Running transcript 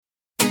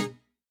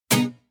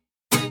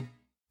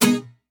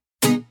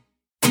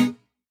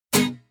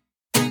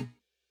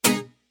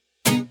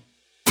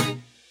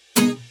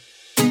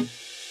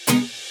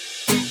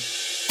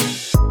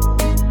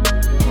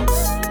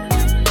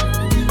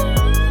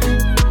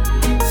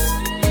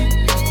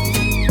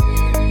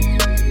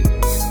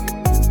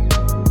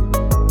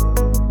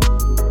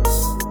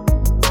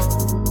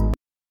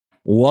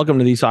Welcome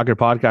to the Soccer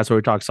Podcast, where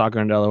we talk soccer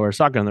in Delaware,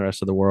 soccer in the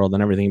rest of the world,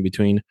 and everything in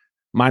between.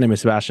 My name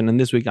is Sebastian, and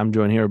this week I'm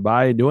joined here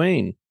by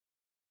Dwayne.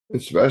 Hey,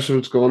 Sebastian,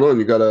 what's going on?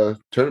 You got a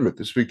tournament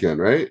this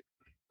weekend, right?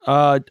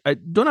 I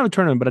don't have a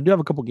tournament, but I do have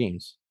a couple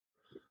games.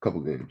 A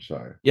couple games,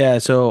 sorry. Yeah,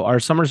 so our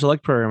Summer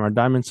Select program, our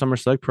Diamond Summer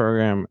Select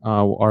program,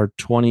 our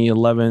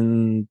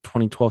 2011,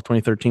 2012,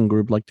 2013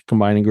 group, like the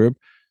combining group,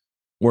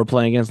 we're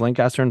playing against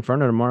Lancaster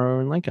Inferno tomorrow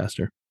in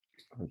Lancaster.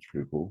 That's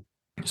pretty cool.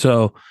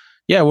 So,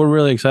 yeah, we're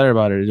really excited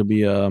about it. It'll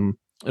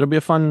be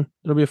a fun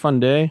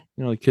day.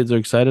 You know, the kids are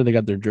excited. They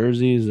got their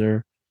jerseys.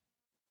 They're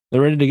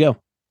ready to go.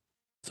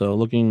 So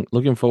looking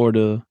forward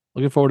to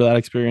that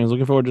experience.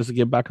 Looking forward just to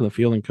get back in the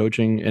field and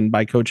coaching. And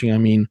by coaching, I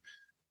mean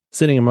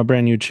sitting in my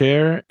brand new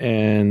chair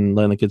and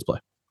letting the kids play.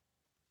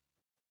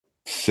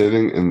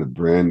 Sitting in the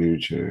brand new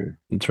chair.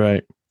 That's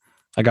right.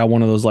 I got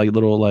one of those like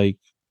little like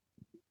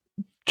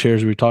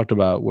chairs we talked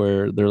about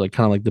where they're like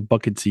kind of like the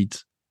bucket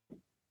seats.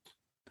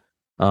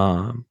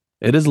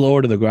 It is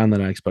lower to the ground than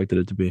I expected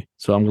it to be.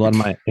 So I'm glad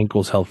my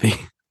ankle's healthy.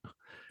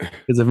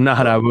 Because if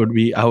not, I would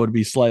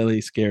be slightly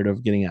scared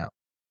of getting out.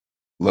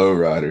 Low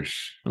riders.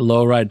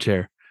 Low ride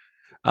chair.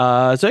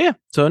 So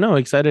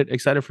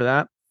excited for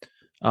that.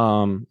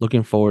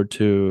 Looking forward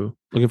to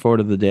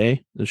the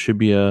day. It should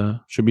be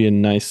a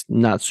nice,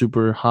 not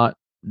super hot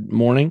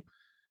morning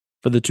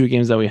for the two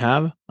games that we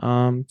have.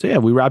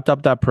 We wrapped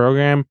up that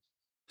program.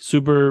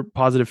 Super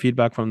positive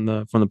feedback from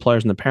the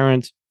players and the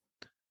parents.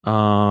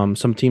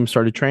 Some teams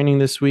started training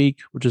this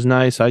week, which is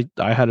nice. I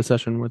had a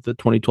session with the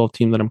 2012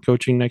 team that I'm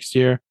coaching next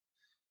year.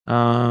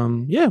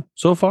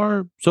 So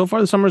far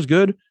the summer's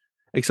good.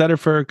 Excited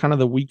for kind of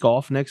the week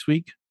off next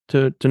week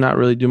to not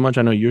really do much.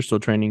 I know you're still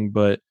training,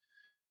 but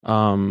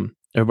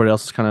everybody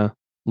else is kind of a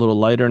little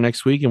lighter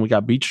next week, and we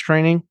got beach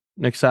training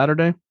next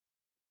Saturday.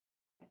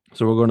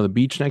 So we're going to the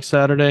beach next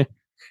Saturday.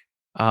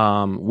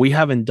 We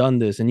haven't done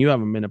this, and you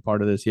haven't been a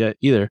part of this yet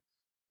either.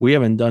 We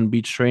haven't done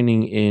beach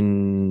training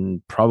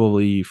in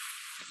probably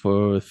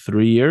for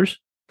 3 years.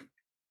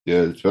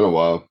 Yeah, it's been a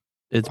while.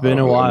 I've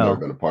never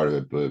been a part of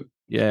it, but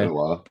yeah, it's been a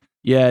while.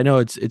 Yeah, no,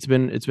 it's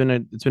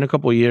been a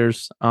couple of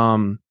years.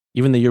 Even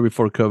the year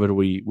before COVID,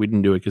 we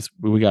didn't do it because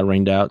we got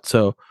rained out.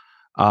 So,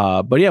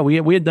 but yeah,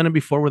 we had done it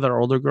before with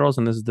our older girls,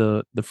 and this is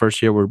the first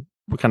year we're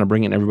kind of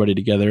bringing everybody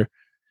together.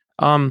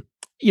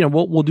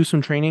 We'll do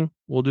some training.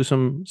 We'll do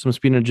some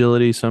speed and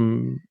agility,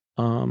 some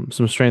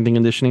strength and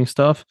conditioning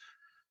stuff.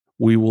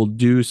 We will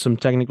do some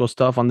technical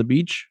stuff on the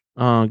beach.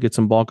 Get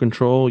some ball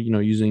control. You know,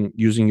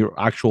 using your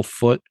actual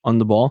foot on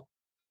the ball,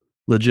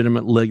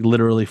 legitimate leg,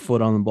 literally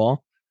foot on the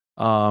ball.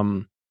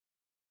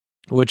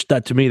 Which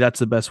that to me, that's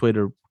the best way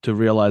to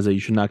realize that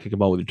you should not kick a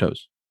ball with your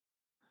toes.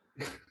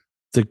 It's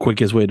the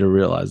quickest way to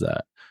realize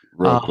that.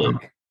 Real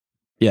quick.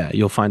 Yeah,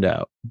 you'll find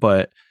out.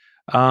 But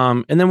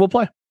and then we'll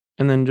play,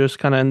 and then just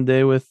kind of end the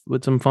day with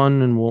some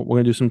fun, and we're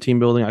gonna do some team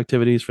building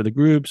activities for the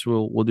groups.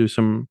 We'll do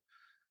some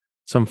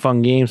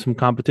fun games, some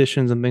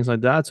competitions, and things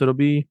like that. So it'll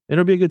be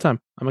a good time.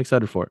 I'm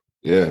excited for it.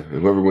 Yeah,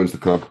 whoever wins the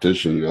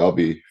competition, I'll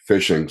be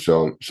fishing,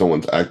 so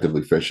someone's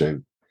actively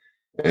fishing.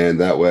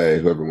 And that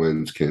way, whoever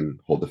wins can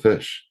hold the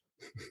fish.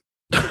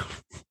 Because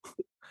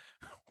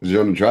you're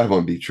on the drive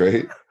on beach,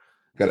 right?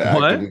 Got to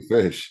actively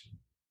fish.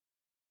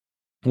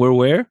 We're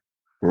where?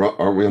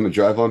 Aren't we on the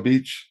drive on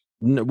beach?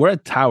 No, we're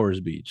at Towers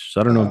Beach.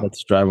 So I don't know if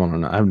that's drive on or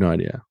not. I have no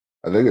idea.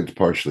 I think it's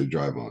partially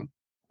drive on.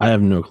 I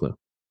have no clue.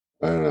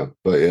 I don't know.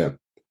 But yeah,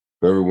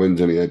 whoever wins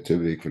any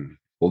activity can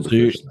hold the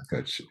fish.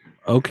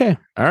 Okay.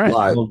 All right.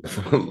 Live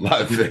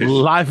fish.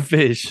 Live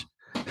fish.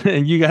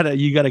 And you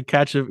gotta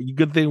catch a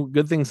good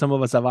thing some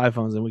of us have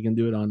iPhones and we can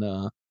do it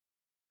on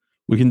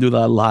we can do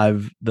that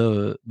live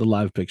the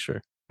live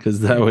picture,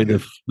 because that way the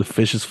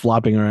fish is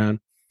flopping around.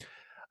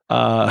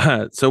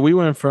 So we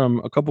went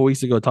from a couple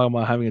weeks ago talking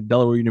about having a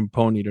Delaware Union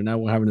pony to now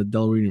we're having a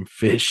Delaware Union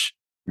fish.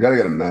 We gotta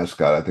get a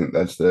mascot. I think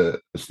that's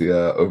the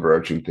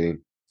overarching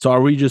theme. So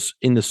are we just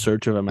in the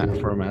search of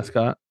for a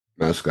mascot?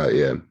 Mascot,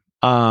 yeah.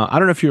 I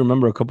don't know if you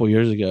remember a couple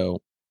years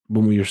ago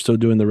when we were still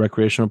doing the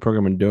recreational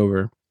program in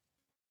Dover.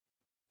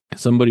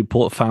 Somebody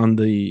found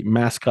the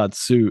mascot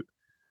suit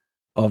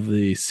of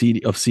the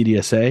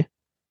CDSA.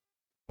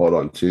 Hold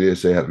on,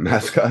 CDSA had a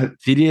mascot?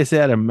 CDSA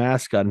had a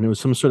mascot, and it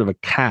was some sort of a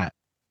cat.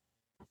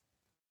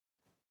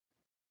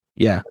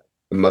 Yeah.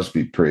 It must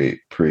be pre.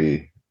 It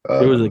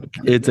was like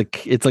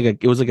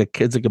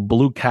a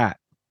blue cat.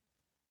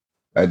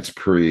 That's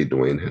pre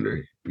Dwayne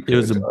Henry.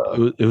 Because,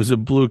 it was a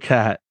blue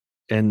cat,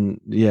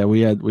 and yeah, we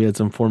had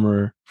some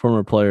former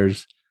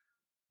players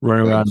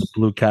running around in the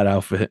blue cat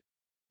outfit.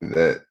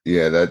 That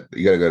you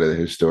gotta go to the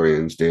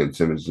historians Dan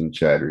Simmons and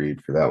Chad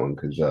Reed for that one,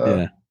 because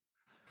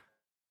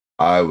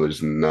I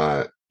was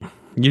not.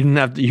 You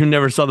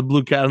never saw the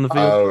blue cat on the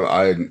field.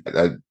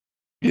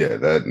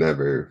 That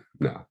never.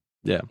 No.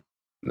 Yeah.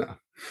 No.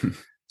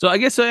 So I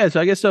guess so. Yeah. So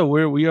I guess so.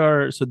 We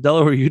are. So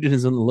Delaware Union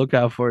is on the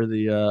lookout for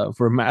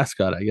for a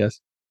mascot, I guess.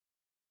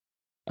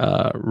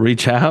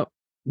 Reach out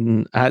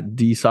at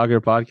DE Soccer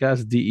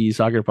Podcast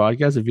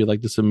if you'd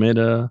like to submit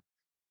a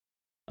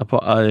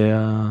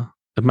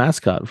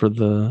mascot for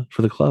the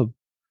club.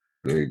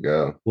 There you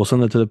go. We'll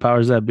send it to the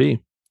powers that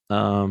be.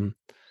 Um,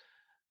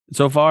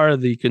 so far,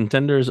 the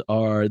contenders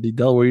are the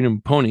Delaware Union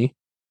Pony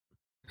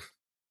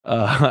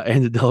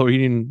and the Delaware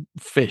Union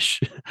Fish.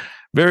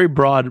 Very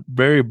broad,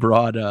 very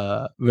broad,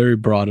 very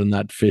broad on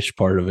that fish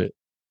part of it.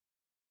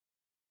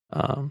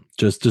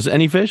 Just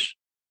any fish?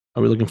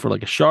 Are we looking for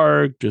like a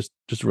shark? Just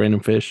random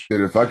fish?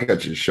 Dude, if I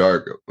catch a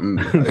shark, I'm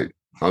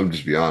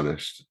just be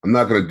honest. I'm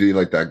not gonna do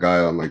like that guy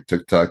on like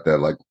TikTok that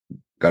like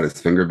got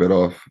his finger bit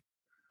off.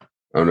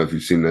 I don't know if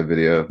you've seen that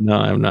video. No,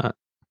 I'm not.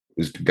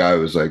 This guy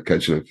was like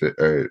catching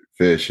a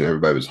fish, and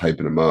everybody was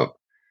hyping him up.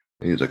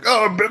 And he's like,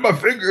 "Oh, I bit my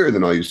finger!" And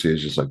then all you see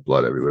is just like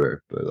blood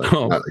everywhere. But like,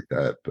 not like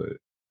that. But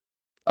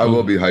I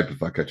will be hyped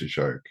if I catch a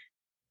shark.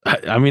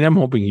 I mean, I'm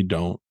hoping you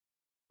don't.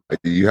 Like,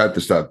 you have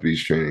to stop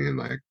beach training and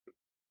like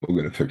we'll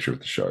get a picture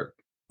with the shark.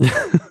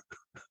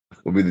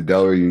 We'll be the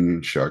Delaware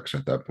Union Sharks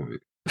at that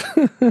point.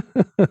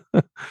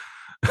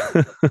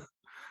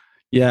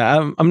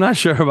 Yeah, I'm not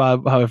sure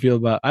about how I feel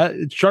about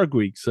it's Shark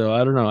Week, so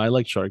I don't know. I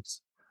like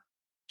sharks.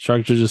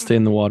 Sharks should just stay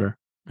in the water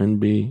and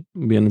be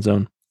on its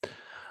own.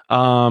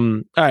 All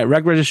right,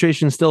 rec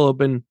registration is still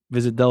open.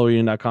 Visit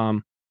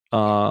DelawareUnion.com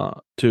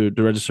to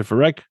register for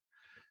rec.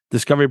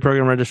 Discovery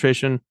program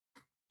registration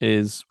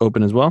is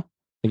open as well.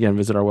 Again,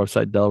 visit our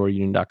website,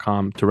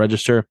 DelawareUnion.com to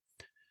register.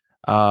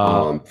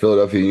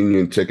 Philadelphia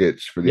Union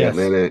tickets for the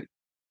Atlanta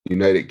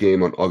United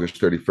game on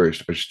August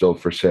 31st are still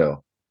for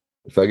sale.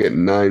 If I get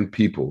 9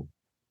 people,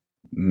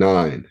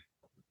 9,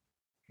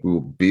 we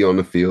will be on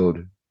the field.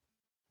 I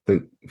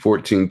think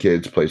 14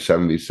 kids play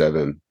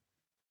 7v7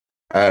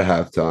 at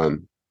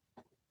halftime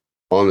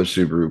on the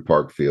Subaru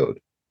Park field.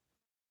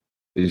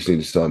 You just need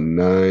to sell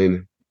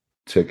 9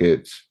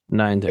 tickets.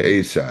 9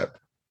 tickets. ASAP.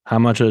 How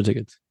much are the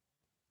tickets?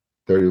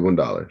 $31.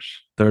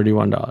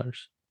 $31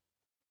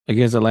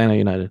 against Atlanta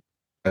United.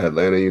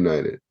 Atlanta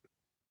United.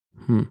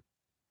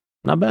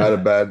 Not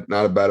bad.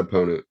 Not a bad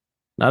opponent.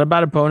 Not a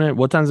bad opponent.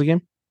 What time's the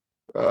game?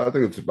 I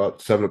think it's about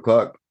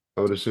 7:00.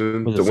 I would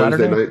assume it's a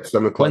Wednesday night,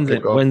 7:00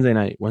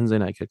 kickoff. Wednesday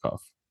night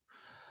kickoff.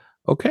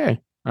 Okay,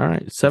 all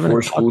right. 7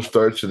 before school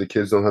starts, so the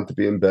kids don't have to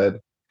be in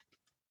bed.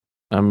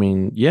 I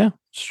mean, yeah,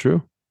 it's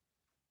true.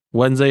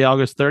 Wednesday,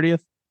 August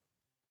 30th,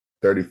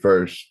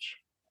 31st.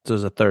 So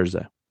it's a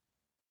Thursday.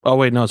 Oh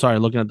wait, no, sorry,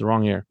 looking at the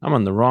wrong year. I'm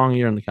on the wrong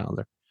year in the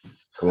calendar.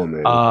 Come on,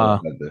 man. I've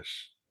had this.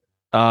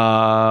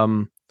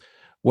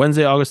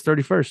 Wednesday, August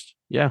 31st.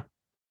 Yeah.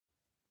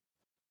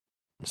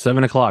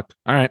 7:00. All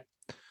right.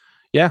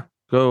 Yeah.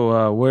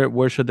 Go.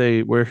 Where should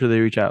they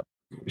reach out?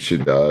 You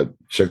should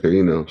check their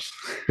emails.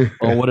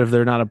 Well, what if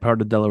they're not a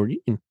part of Delaware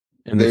Union?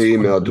 They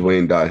email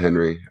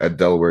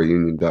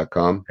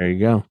Dwayne.Henry@DelawareUnion.com. There you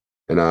go.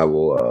 And I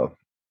will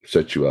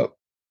set you up.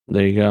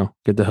 There you go.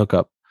 Get the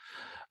hookup.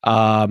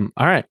 All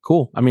right,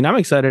 cool. I mean, I'm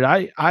excited.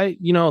 I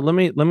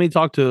let me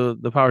talk to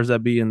the powers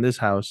that be in this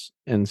house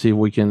and see if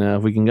we can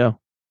go.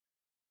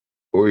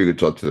 Or you could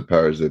talk to the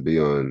powers that be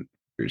on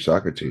your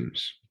soccer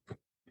teams.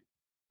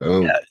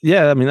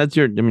 Yeah. I mean,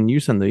 you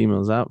send the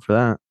emails out for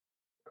that.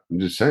 I'm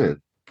just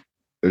saying.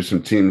 There's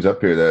some teams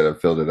up here that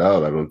have filled it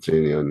out. I don't see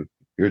any on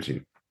your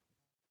team.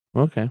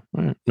 Okay.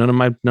 All right. None of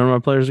my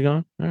players are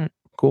going. All right.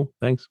 Cool.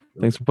 Thanks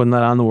for putting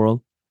that on the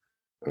world.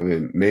 I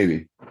mean,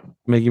 maybe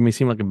making me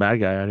seem like a bad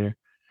guy out here.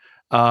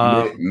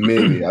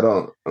 Maybe I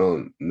don't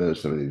know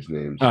some of these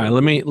names. All right,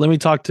 let me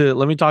talk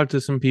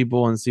to some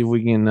people and see if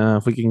we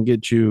can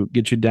get you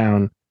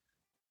down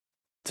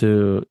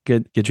to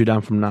get you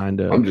down from 9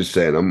 to. I'm just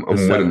saying, I'm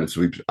winning the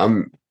sweep.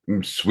 I'm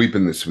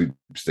sweeping the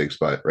sweepstakes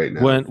spot right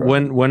now.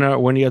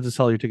 When you have to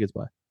sell your tickets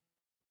by?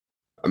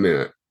 I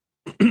mean,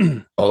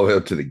 all the way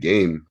up to the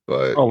game,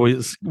 but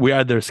we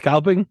are there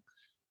scalping.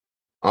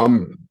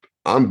 I'm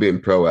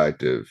being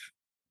proactive,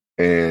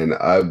 and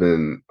I've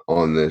been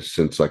on this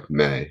since like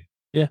May.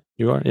 Yeah,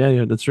 you are.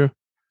 Yeah, that's true.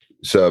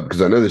 So,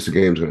 because I know this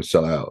game's going to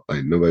sell out.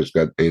 Like, nobody's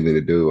got anything to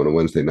do on a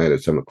Wednesday night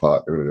at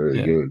 7:00. They're going to go to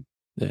the game.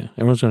 Yeah,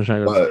 everyone's going to try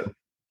to go.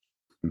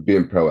 But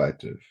being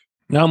proactive.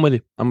 No, I'm with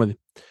you.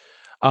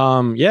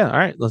 Yeah, all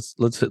right. Let's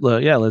hit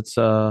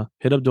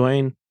up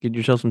Dwayne. Get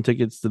yourself some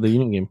tickets to the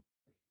Union game.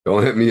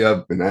 Don't hit me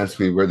up and ask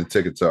me where the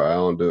tickets are. I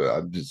don't do it.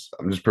 I'm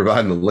just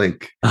providing the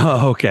link.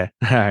 Oh, okay.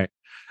 All right.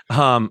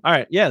 All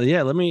right.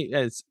 Yeah. Let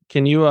me.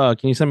 Can you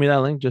send me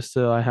that link just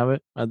so I have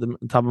it at the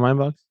top of my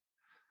inbox?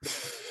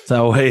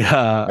 So way.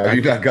 Have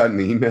you not gotten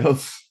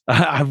emails?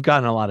 I've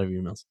gotten a lot of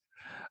emails.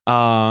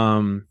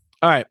 All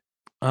right.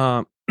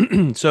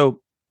 So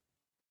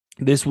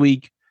this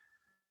week,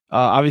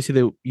 obviously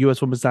the U.S.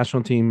 Women's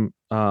National Team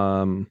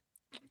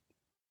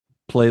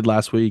played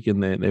last week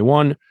and they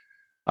won.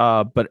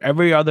 But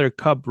every other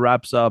cup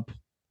wraps up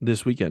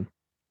this weekend.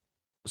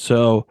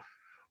 So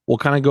we'll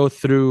kind of go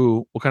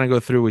through.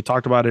 We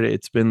talked about it.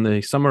 It's been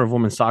the summer of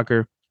women's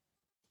soccer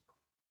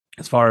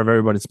as far as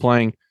everybody's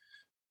playing.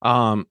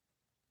 So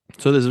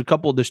there's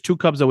 2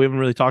 cups that we haven't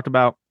really talked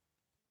about.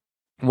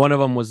 One of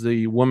them was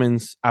the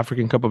Women's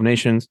African Cup of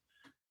Nations.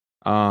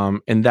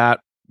 And that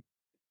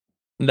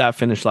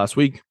finished last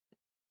week.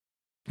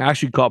 I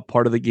actually caught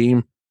part of the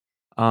game.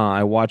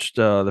 I watched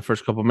the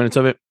first couple of minutes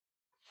of it.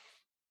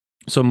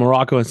 So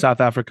Morocco and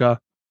South Africa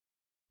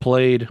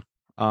played.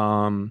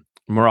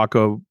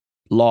 Morocco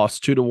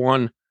lost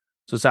 2-1.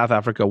 So South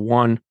Africa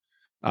won.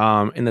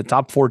 And the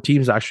top 4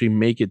 teams actually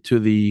make it to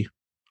the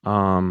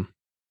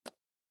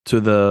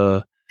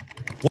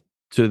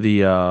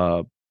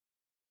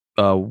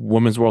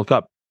Women's World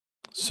Cup.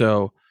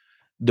 So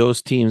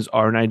those teams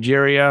are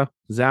Nigeria,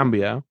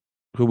 Zambia,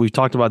 who we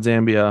talked about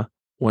Zambia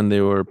when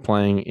they were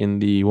playing in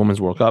the Women's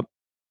World Cup,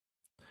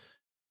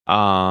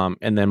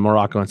 and then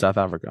Morocco and South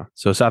Africa.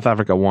 So South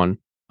Africa won.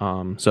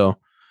 So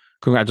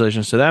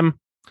congratulations to them.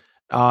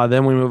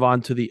 Then we move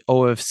on to the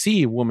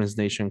OFC Women's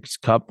Nations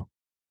Cup.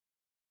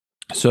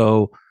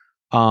 So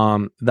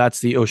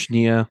that's the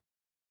Oceania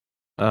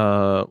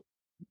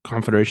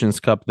Confederations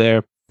Cup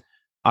there.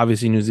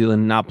 Obviously, New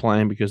Zealand not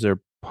playing because they're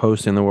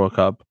hosting the World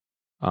Cup.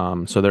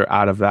 So they're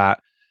out of that.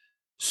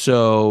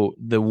 So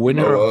the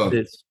winner of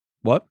this,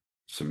 what?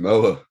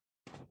 Samoa.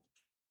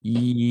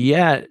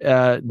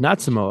 Yeah,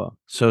 not Samoa.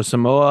 So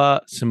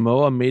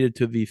Samoa made it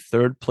to the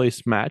 3rd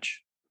place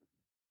match,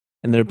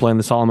 and they're playing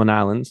the Solomon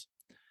Islands.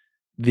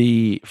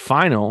 The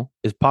final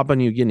is Papua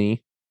New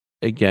Guinea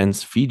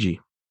against Fiji.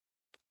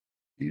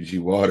 Fiji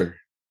water.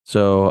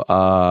 So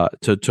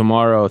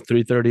tomorrow,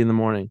 3:30 in the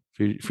morning,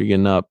 if you're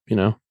getting up,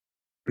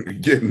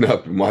 Getting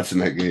up and watching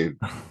that game.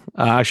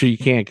 Actually, you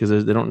can't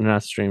because they're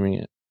not streaming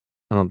it.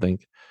 I don't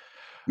think.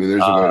 I mean,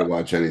 there's a way to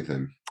watch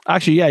anything.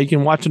 Actually, yeah, you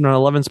can watch it on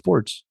 11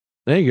 Sports.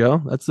 There you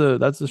go. That's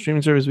the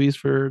streaming service we use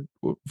for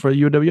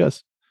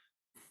UWS.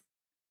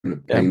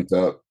 Paint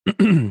up.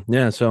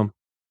 Yeah. So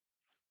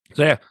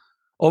yeah.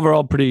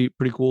 Overall, pretty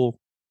cool.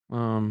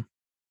 Pretty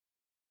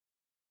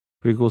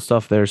cool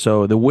stuff there.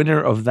 So the winner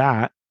of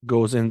that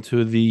goes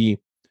into the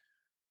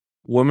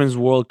Women's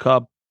World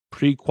Cup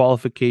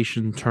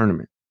pre-qualification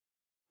tournament.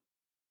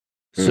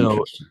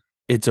 So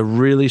it's a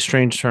really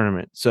strange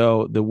tournament.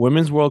 So the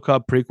Women's World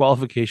Cup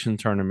pre-qualification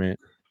tournament,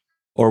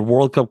 or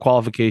World Cup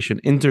qualification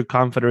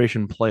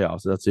interconfederation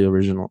playoffs. That's the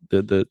original,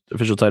 the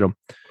official title.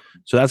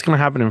 So that's going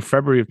to happen in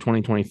February of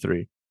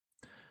 2023.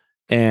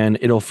 And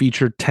it'll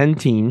feature 10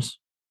 teams.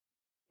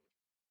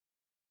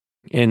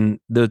 And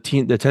the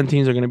 10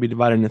 teams are going to be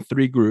divided into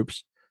 3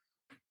 groups.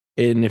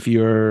 And if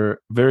you're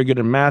very good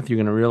at math, you're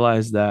going to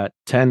realize that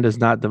 10 does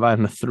not divide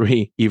into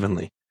 3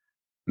 evenly.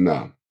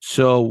 No.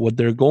 So what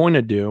they're going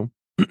to do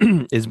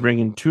is bring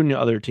in 2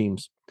 other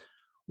teams.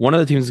 One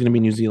of the teams is going to be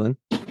New Zealand.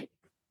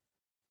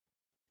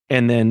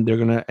 And then they're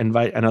going to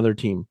invite another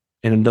team.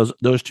 And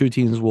those 2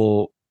 teams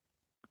will...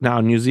 Now,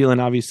 New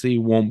Zealand obviously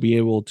won't be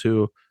able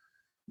to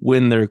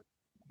win their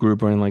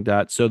group or anything like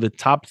that. So the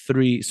top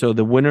 3... So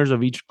the winners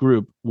of each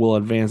group will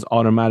advance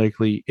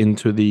automatically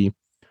into the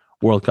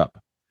World Cup.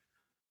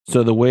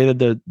 So the way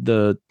that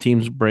the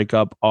teams break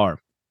up are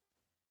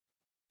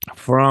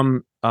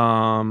from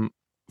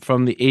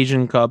the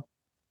Asian Cup,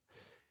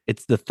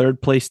 it's the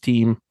 3rd place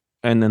team,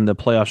 and then the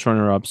playoffs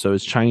runner-up. So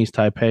it's Chinese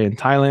Taipei and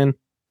Thailand.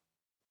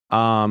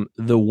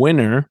 The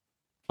winner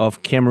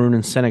of Cameroon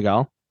and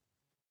Senegal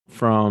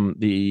from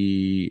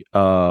the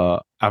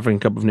African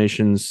Cup of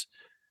Nations,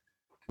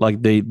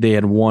 like they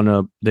had won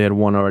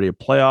already a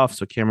playoff,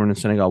 so Cameroon and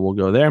Senegal will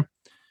go there.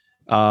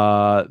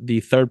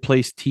 The 3rd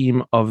place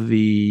team of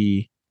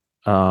the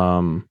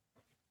of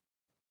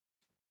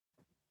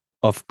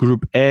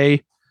Group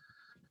A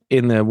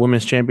in the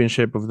Women's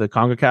Championship of the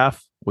CONCACAF,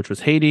 which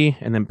was Haiti,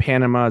 and then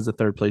Panama is the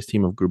 3rd place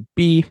team of Group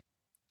B.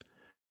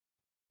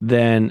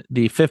 Then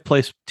the 5th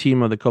place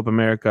team of the Copa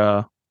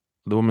America,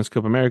 the Women's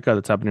Copa America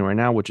that's happening right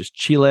now, which is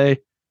Chile.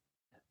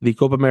 The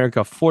Copa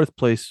America 4th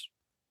place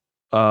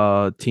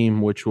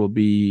team, which will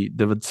be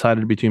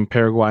decided between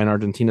Paraguay and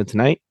Argentina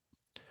tonight.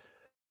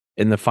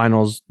 In the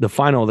final of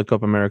the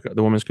Copa America,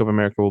 the Women's Copa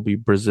America, will be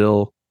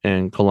Brazil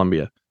and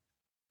Colombia.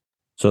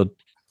 So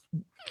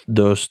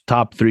those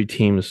top 3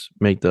 teams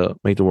make the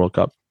World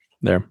Cup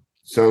there.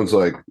 Sounds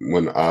like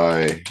when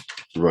I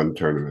run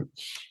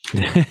tournaments.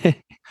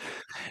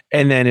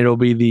 And then it'll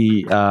be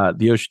the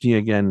Oceania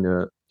again,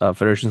 the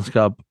Federations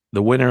Cup.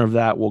 The winner of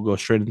that will go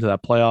straight into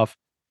that playoff.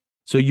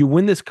 So you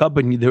win this cup,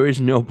 and there is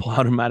no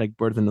automatic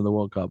berth into the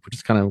World Cup, which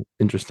is kind of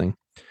interesting.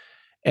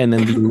 And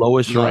then the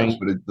lowest ranked,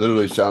 but it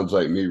literally sounds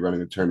like me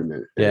running a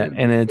tournament. Yeah,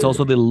 and it's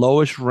also the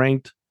lowest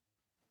ranked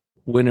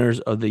winners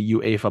of the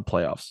UEFA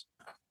playoffs.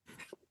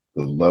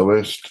 The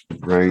lowest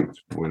ranked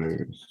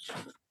winners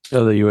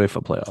of the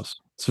UEFA playoffs.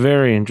 It's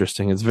very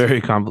interesting. It's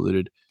very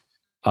convoluted.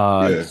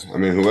 Yeah, I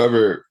mean,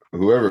 whoever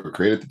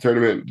created the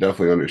tournament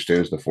definitely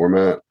understands the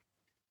format.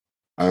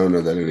 I don't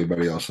know that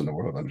anybody else in the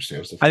world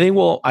understands the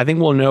format. I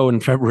think we'll know in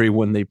February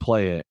when they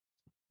play it.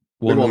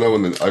 We'll know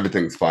when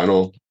everything's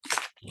final.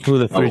 Who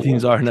the 3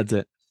 teams are, and that's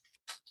it.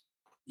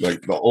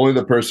 Like only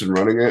the person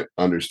running it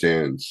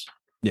understands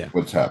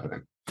what's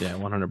happening. Yeah,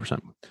 100%.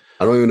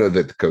 I don't even know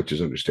that the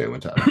coaches understand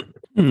what's happening.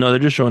 No, they're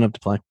just showing up to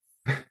play.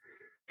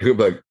 You're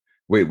like,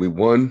 wait, we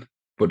won,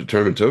 but the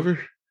tournament's over?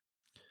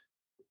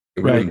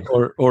 Right.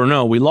 Or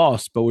no, we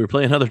lost, but we're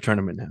playing another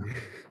tournament now.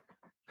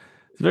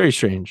 It's very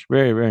strange.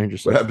 Very, very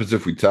interesting. What happens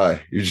if we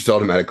tie? You're just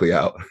automatically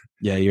out.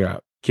 Yeah, you're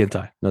out. Can't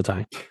tie. No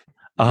tying.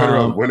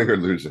 Winning or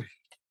losing.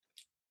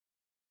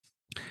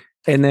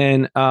 And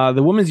then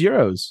the women's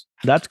Euros,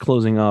 that's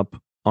closing up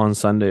on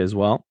Sunday as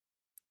well.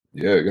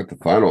 Yeah, I got the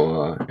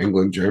final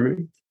England,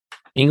 Germany.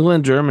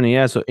 England, Germany,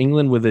 yeah. So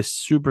England with a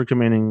super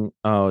commanding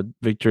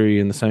victory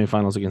in the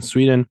semifinals against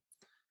Sweden,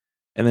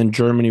 and then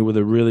Germany with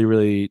a really,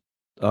 really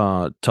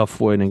tough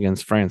win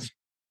against France.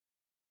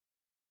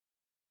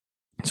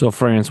 So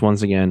France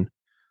once again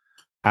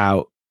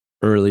out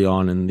early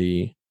on in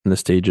the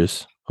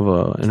stages of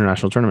an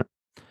international tournament.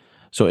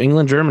 So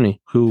England,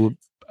 Germany, who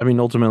I mean,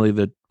 ultimately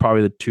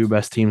probably the two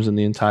best teams in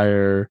the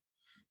entire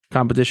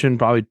competition,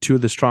 probably two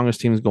of the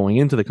strongest teams going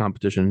into the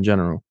competition in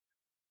general.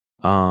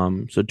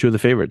 So two of the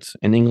favorites,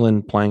 and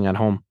England playing at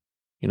home,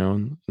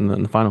 in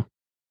the final.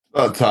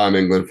 About time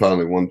England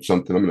finally won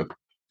something. I'm gonna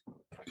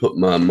put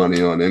my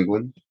money on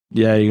England.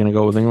 Yeah, you're gonna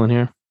go with England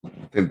here. I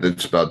think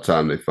it's about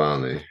time they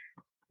finally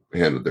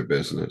handled their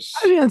business.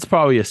 I think that's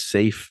probably a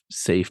safe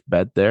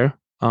bet there.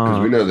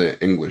 Because we know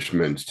the English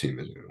men's team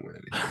isn't going to win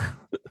anything.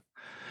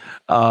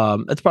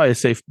 That's probably a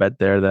safe bet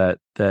there that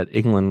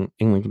England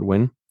could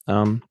win.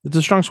 It's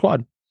a strong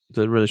squad. It's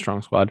a really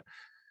strong squad.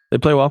 They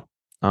play well.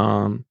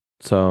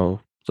 So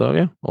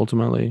yeah,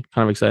 ultimately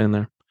kind of exciting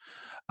there.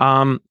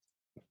 All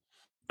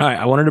right,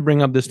 I wanted to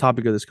bring up this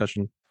topic of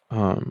discussion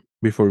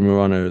before we move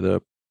on to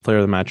the player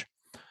of the match.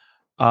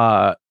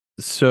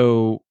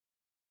 So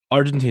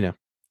Argentina.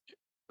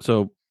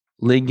 So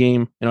league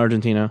game in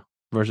Argentina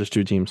versus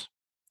two teams,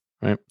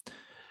 right?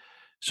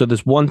 So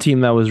this one team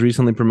that was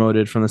recently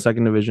promoted from the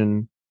second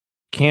division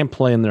can't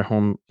play in their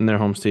home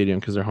stadium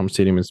because their home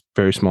stadium is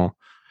very small.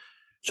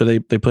 So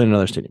they play in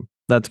another stadium.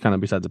 That's kind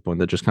of besides the point.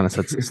 That just kind of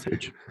sets the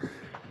stage.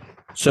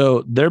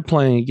 So they're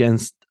playing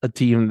against a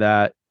team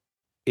that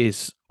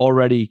is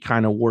already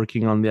kind of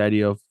working on the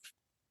idea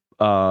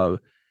of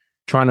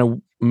trying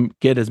to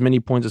get as many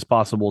points as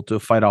possible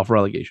to fight off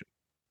relegation.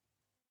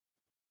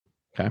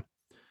 Okay.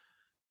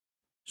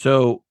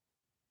 So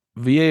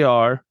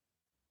VAR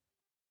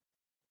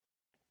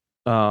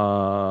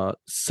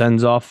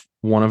sends off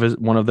one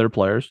of their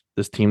players,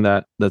 this team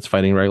that's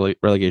fighting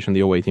relegation,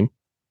 the away team.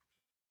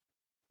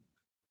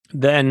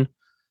 Then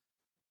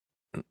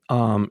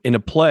in a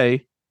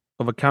play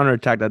of a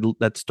counterattack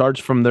that starts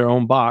from their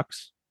own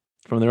box,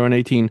 from their own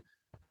 18,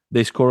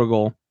 they score a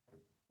goal.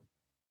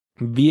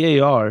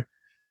 VAR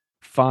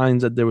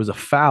finds that there was a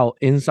foul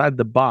inside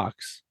the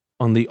box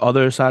on the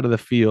other side of the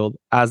field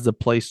as the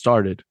play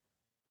started.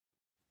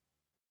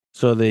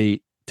 So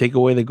they take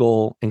away the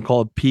goal and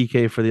call a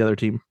PK for the other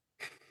team.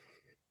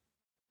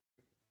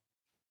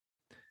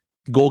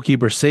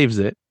 Goalkeeper saves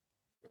it.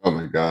 Oh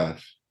my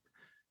gosh.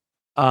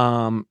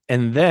 And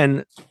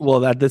then,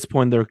 well, at this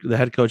point, the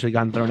head coach had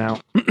gotten thrown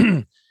out.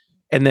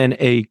 And then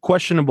a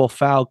questionable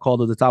foul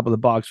called at the top of the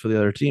box for the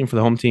other team, for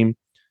the home team,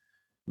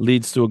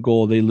 leads to a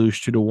goal. They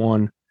lose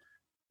 2-1.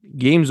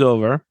 Game's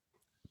over.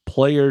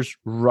 Players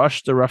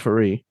rush the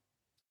referee.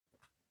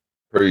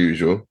 Per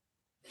usual.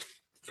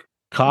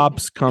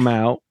 Cops come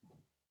out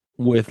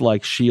with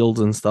like shields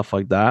and stuff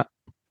like that.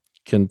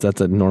 That's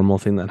a normal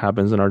thing that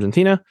happens in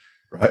Argentina.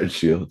 Riot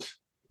shields.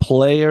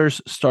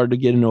 Players start to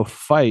get into a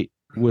fight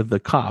with the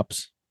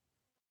cops.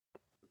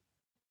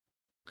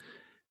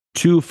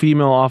 2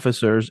 female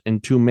officers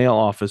and 2 male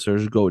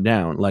officers go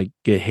down, like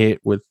get hit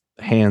with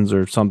hands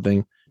or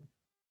something.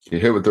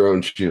 Get hit with their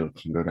own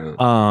shields and go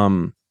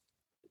down.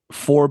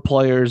 4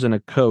 players and a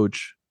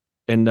coach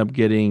end up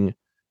getting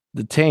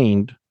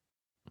detained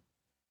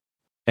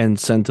and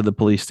sent to the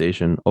police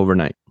station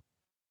overnight.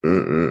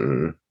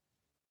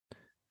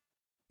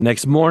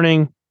 Next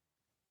morning,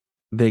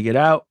 they get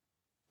out.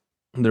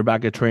 They're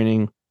back at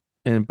training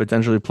and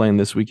potentially playing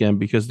this weekend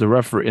because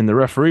in the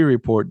referee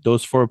report,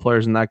 those 4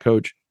 players and that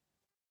coach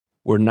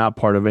were not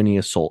part of any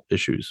assault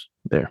issues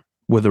there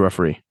with the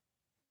referee.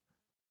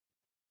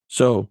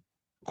 So,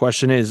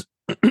 question is,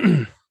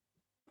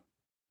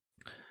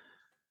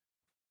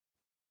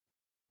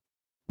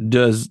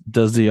 does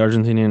the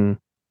Argentinian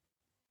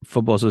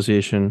Football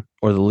Association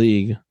or the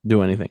league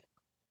do anything?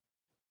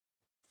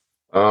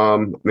 I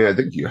mean, I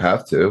think you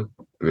have to.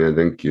 I mean, I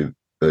think you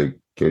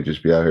can't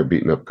just be out here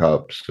beating up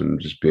cops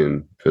and just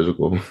being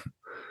physical.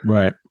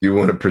 Right. You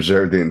want to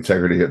preserve the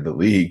integrity of the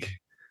league.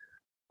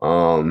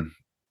 But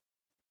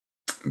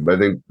I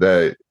think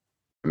that,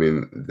 I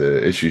mean,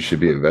 the issue should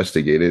be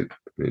investigated. I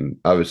mean,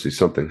 obviously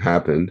something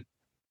happened.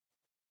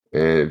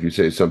 And if you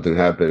say something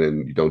happened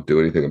and you don't do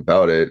anything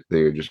about it, then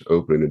you're just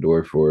opening the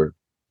door for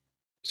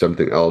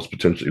something else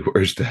potentially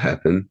worse to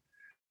happen.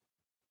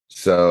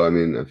 So, I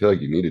mean, I feel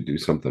like you need to do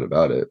something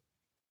about it.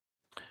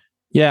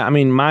 Yeah, I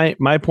mean, my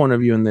point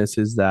of view in this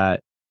is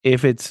that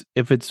if it's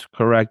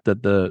correct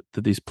that that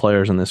these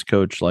players and this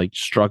coach like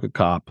struck a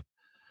cop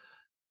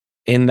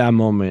in that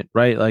moment,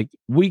 right? Like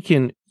we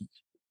can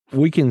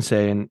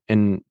say,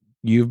 and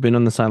you've been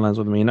on the sidelines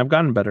with me, and I've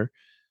gotten better.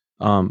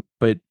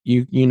 But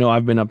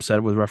I've been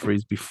upset with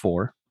referees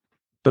before,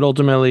 but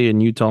ultimately,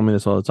 and you tell me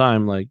this all the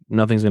time, like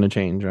nothing's going to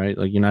change, right?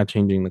 Like you're not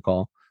changing the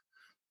call.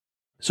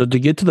 So to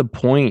get to the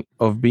point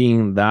of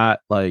being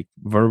that like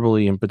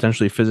verbally and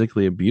potentially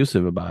physically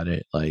abusive about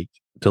it, like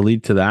to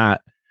lead to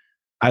that,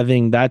 I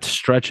think that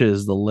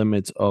stretches the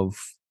limits of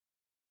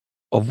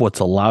of what's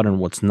allowed and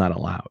what's not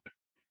allowed.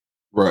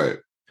 Right.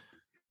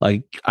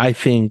 Like, I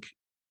think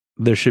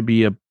there should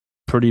be a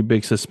pretty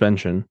big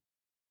suspension.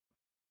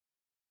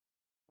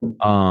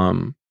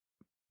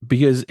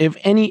 Because if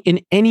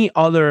in any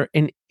other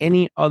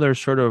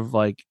sort of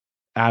like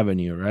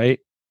avenue, right?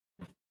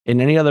 In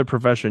any other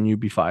profession, you'd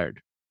be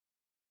fired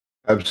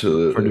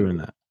Absolutely. for doing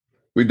that.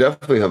 We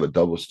definitely have a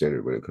double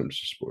standard when it comes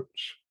to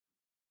sports.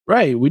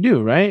 Right, we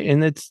do, right?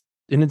 And it's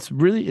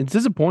really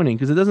disappointing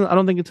because I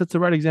don't think it sets the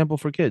right example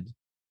for kids.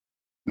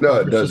 No,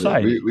 it For doesn't.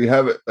 society. We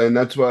have it, and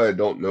that's why I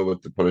don't know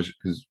what the punishment,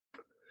 because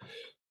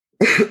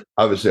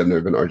obviously I've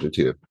never been to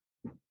Argentina.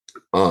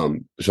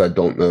 So I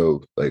don't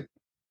know like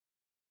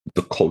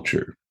the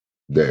culture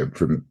there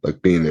from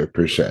like being there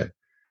per se.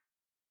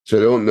 So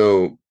I don't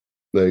know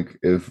like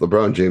if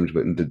LeBron James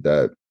went and did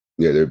that,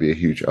 yeah, there'd be a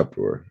huge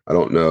uproar. I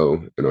don't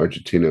know in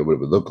Argentina what it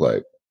would look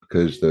like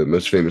because the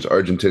most famous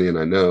Argentinian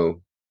I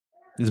know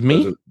Is me?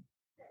 doesn't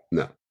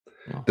no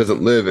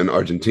doesn't live in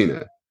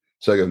Argentina.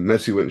 So like if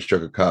Messi went and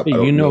struck a cop, Hey, I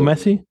you don't know know.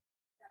 Messi?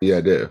 Yeah,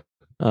 I do.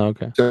 Oh,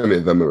 okay. Send me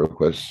a Venmo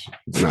request.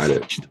 Denied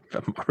it.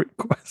 Venmo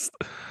request.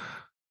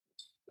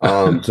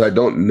 So I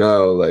don't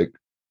know like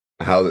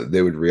how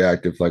they would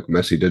react if like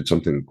Messi did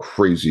something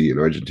crazy in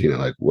Argentina,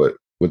 like what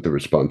the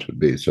response would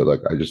be. So like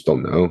I just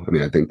don't know. I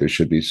mean, I think there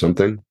should be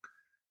something.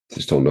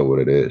 Just don't know what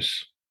it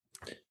is.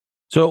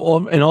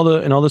 So in all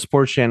the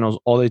sports channels,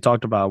 all they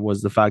talked about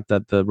was the fact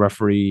that the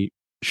referee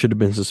should have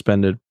been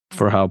suspended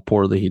for how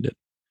poorly he did.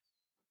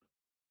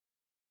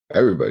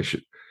 Everybody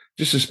should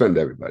just suspend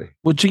everybody.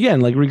 Which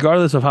again, like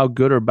regardless of how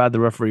good or bad the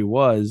referee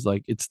was,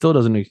 like it still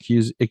doesn't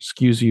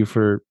excuse you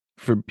for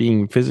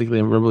being physically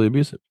and verbally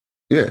abusive.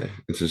 Yeah,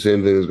 it's the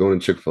same thing as going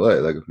to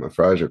Chick-fil-A. Like if my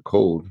fries are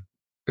cold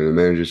and the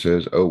manager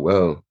says, "Oh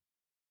well,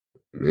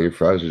 your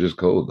fries are just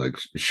cold." Like,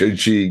 should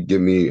she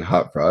give me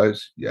hot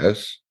fries?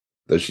 Yes.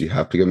 Does she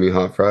have to give me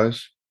hot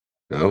fries?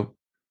 No.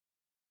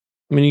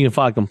 I mean, you can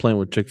file a complaint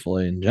with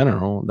Chick-fil-A in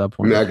general at that I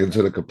point. mean, I can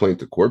send a complaint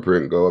to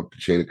corporate and go up the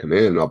chain of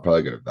command, and I'll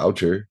probably get a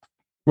voucher.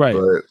 Right.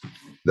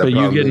 But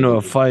you get into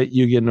a fight.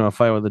 You get into a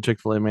fight with the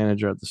Chick-fil-A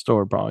manager at the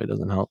store. Probably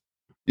doesn't help.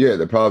 Yeah,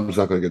 the problem's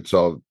not going to get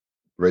solved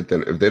right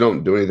then. If they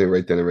don't do anything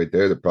right then and right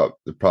there, the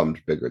problem's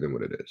bigger than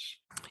what it is.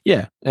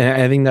 Yeah,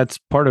 and I think that's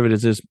part of it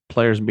is just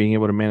players being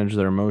able to manage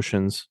their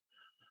emotions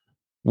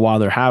while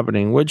they're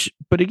happening.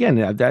 But again,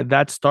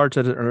 that starts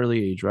at an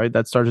early age, right?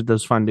 That starts at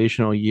those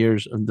foundational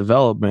years of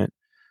development.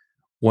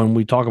 When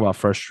we talk about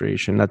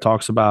frustration, that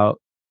talks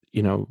about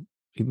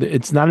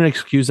it's not an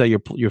excuse that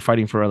you're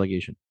fighting for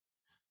relegation.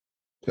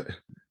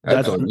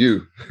 That's on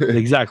you.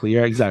 Exactly.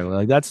 Yeah, exactly.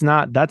 Like that's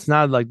not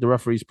like the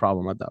referee's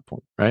problem at that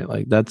point, right?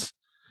 Like that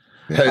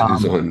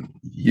is on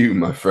you,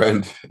 my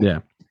friend. Yeah.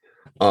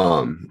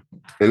 And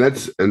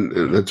that's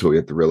what we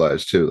have to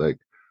realize too. Like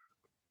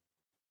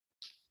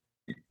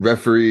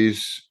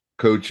referees,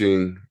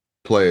 coaching,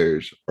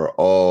 players are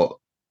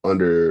all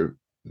under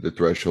the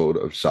threshold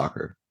of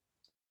soccer.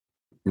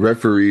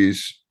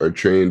 Referees are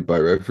trained by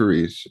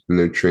referees, and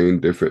they're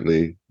trained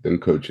differently than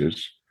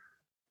coaches.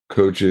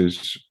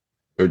 Coaches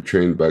are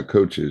trained by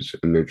coaches,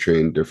 and they're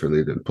trained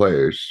differently than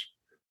players.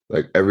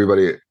 Like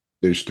everybody,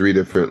 there's 3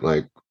 different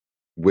like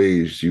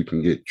ways you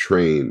can get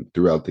trained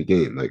throughout the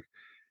game. Like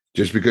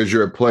just because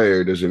you're a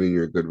player doesn't mean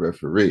you're a good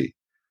referee.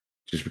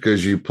 Just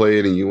because you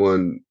played and you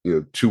won,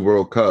 2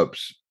 World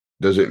Cups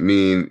doesn't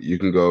mean you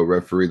can go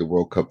referee the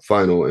World Cup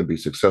final and be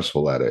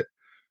successful at it.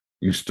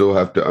 You still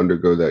have to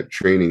undergo that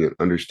training and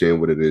understand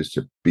what it is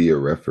to be a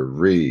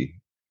referee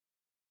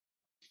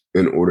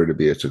in order to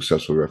be a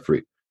successful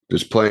referee.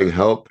 Does playing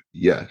help?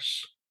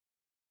 Yes.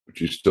 But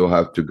you still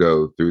have to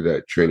go through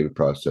that training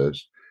process.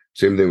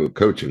 Same thing with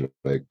coaching.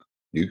 Like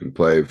you can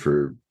play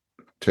for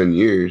 10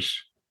 years,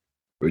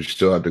 but you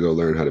still have to go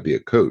learn how to be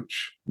a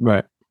coach.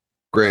 Right.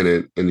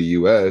 Granted, in the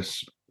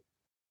US,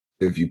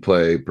 if you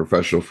play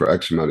professional for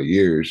X amount of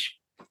years,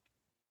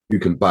 you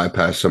can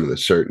bypass some of the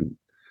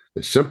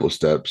simple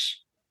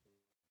steps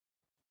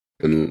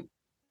and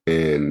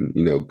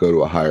go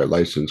to a higher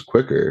license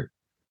quicker,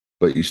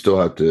 but you still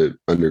have to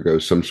undergo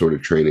some sort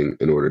of training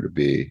in order to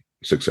be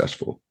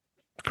successful.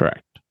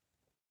 Correct.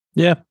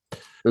 Yeah.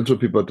 That's what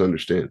people have to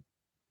understand.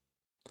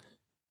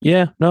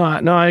 Yeah. No,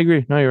 I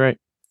agree. No, you're right.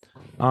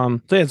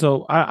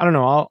 So I don't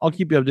know. I'll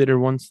keep you updated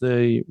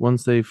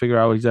once they figure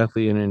out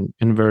exactly in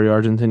very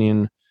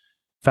Argentinian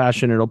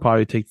fashion. It'll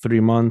probably take 3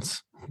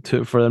 months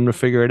for them to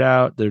figure it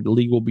out. Their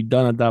league will be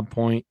done at that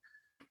point,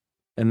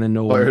 and then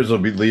players will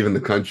be leaving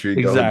the country.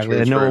 Exactly,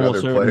 and no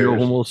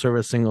one will serve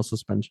a single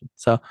suspension.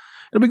 So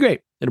it'll be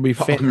great. It'll be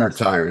fantastic. I'm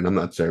retiring. I'm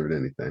not serving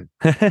anything.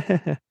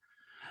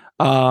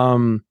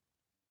 All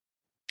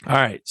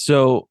right.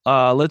 So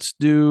let's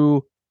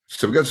do.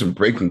 So we got some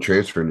breaking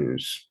transfer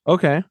news.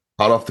 Okay.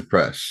 Hot off the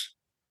press.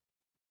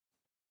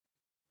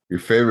 Your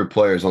favorite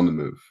players on the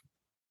move?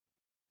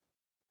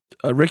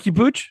 Ricky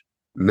Puig?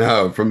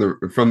 No, from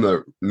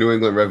the New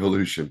England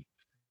Revolution.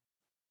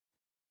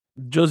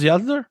 Josie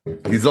Adler?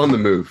 He's on the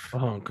move.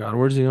 Oh God,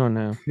 where's he on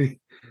now?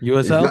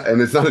 USL?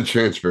 And it's not a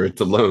transfer;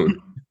 it's a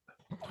loan.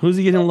 Who's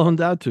he getting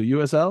loaned out to?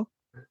 USL?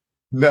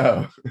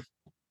 No.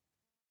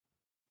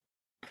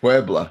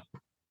 Puebla.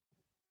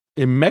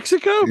 In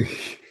Mexico?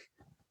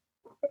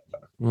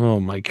 Oh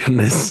my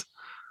goodness.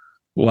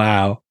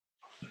 Wow.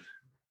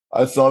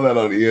 I saw that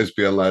on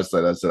ESPN last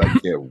night. I said, I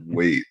can't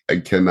wait. I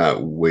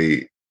cannot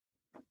wait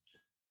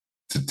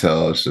to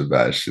tell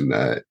Sebastian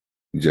that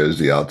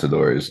Josie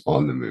Altidore is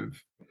on the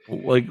move.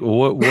 Like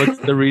what's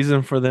the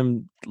reason for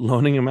them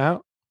loaning him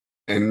out?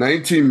 In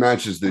 19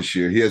 matches this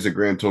year, he has a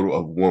grand total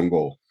of 1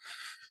 goal.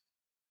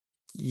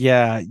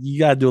 Yeah, you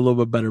gotta do a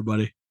little bit better,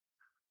 buddy.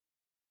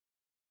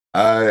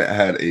 I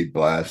had a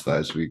blast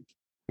last week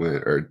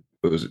or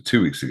was it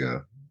 2 weeks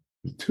ago?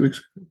 2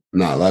 weeks?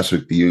 No, last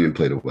week the Union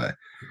played away.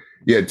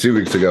 Yeah, 2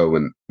 weeks ago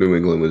when New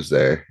England was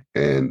there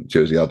and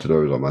Josie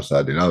Altidore was on my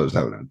side, dude, I was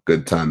having a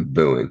good time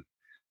booing.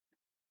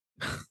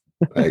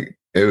 Like,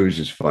 it was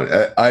just fun.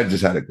 I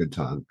just had a good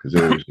time because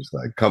it was just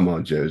like, come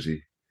on,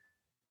 Josie.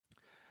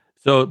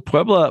 So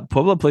Puebla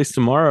plays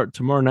tomorrow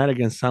night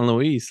against San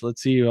Luis.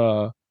 Let's see.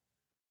 I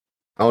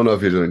don't know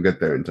if he's going to get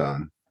there in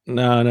time.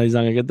 No, he's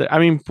not gonna get there. I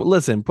mean,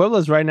 listen,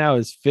 Puebla's right now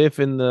is fifth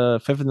in the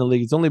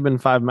league. It's only been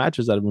 5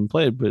 matches that have been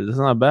played, but it's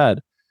not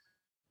bad.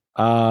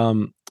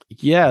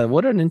 Yeah,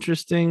 what an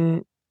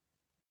interesting,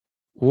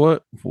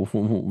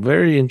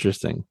 very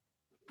interesting.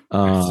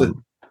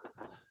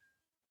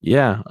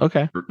 Yeah,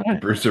 okay.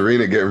 Bruce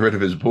Arena getting rid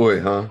of his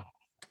boy, huh?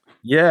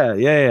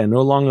 Yeah.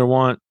 No longer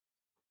want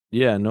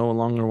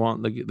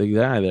the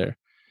guy there.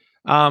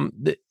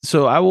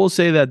 So I will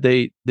say that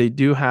they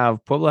do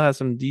have Puebla has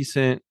some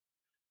decent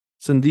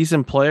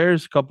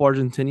players, a couple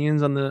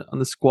Argentinians on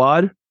the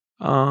squad,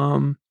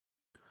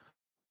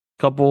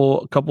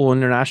 couple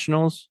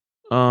internationals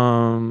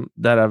that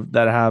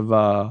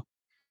have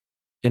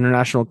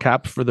international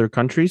caps for their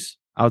countries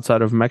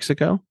outside of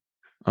Mexico.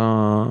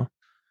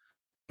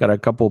 Got a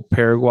couple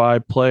Paraguay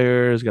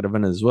players, got a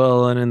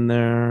Venezuelan in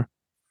there.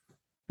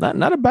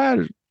 Not a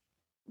bad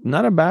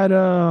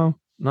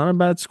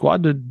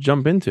squad to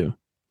jump into.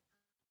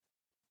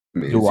 I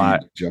mean, is he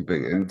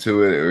jumping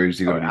into it, or is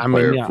he going to be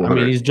player 400? I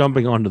mean, he's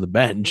jumping onto the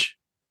bench.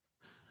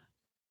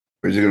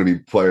 Or is he going to be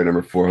player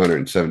number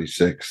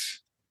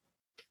 476?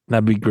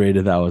 That'd be great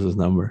if that was his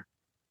number.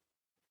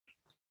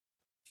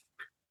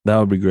 That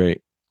would be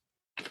great.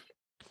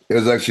 It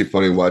was actually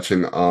funny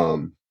watching.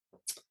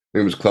 It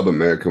was Club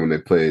America when they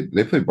played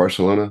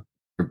Barcelona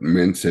or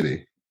Man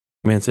City.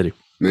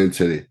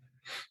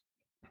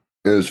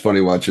 It was funny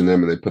watching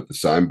them, and they put the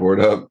signboard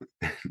up,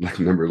 like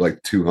number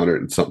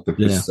 200 and something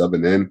was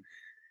subbing in,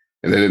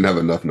 and they didn't have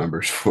enough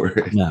numbers for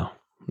it. No.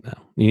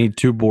 You need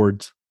 2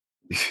 boards.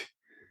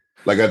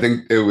 I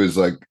think it was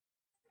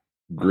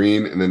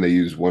green, and then they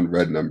used 1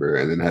 red number,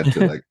 and then had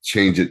to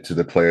change it to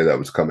the player that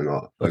was coming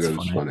off. It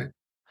was funny.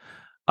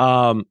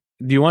 Do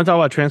you want to talk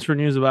about transfer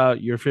news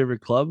about your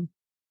favorite club?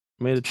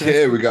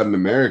 Yeah, we got an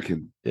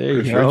American. There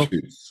you go.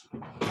 Richards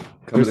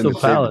Crystal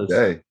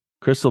Palace.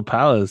 Crystal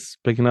Palace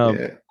picking up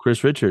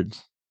Chris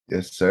Richards.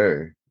 Yes,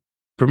 sir.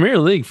 Premier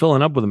League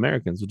filling up with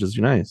Americans, which is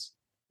nice.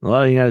 A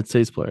lot of United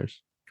States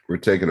players. We're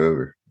taking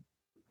over.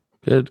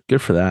 Good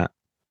for that.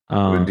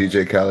 What did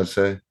DJ Khaled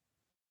say?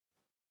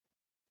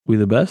 We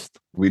the best?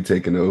 We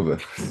taking over.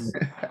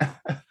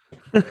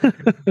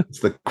 It's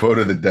the quote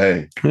of the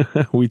day.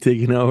 We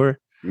taking over?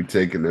 We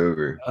taking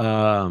over.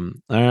 All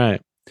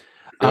right.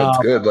 Yeah, it's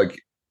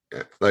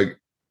good.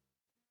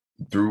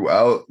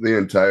 Throughout the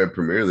entire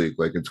Premier League,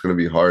 it's going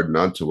to be hard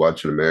not to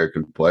watch an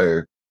American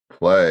player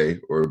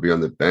play or be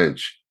on the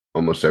bench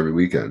almost every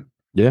weekend.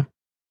 Yeah.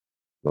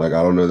 I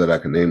don't know that I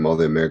can name all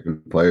the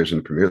American players in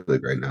the Premier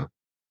League right now.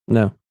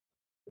 No.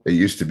 It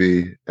used to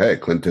be, hey,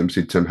 Clint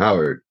Dempsey, Tim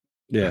Howard.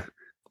 Yeah.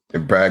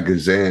 And Brad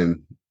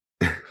Gazan.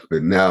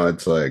 But now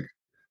it's a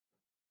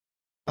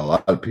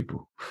lot of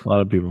people.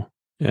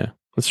 Yeah,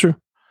 that's true.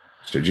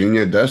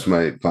 Serginho Dest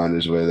might find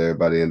his way there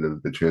by the end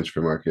of the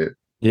transfer market.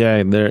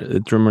 Yeah,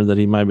 it's rumored that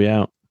he might be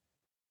out.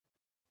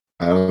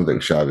 I don't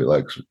think Xavi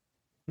likes him.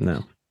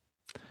 No.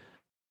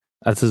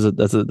 That's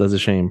a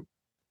shame.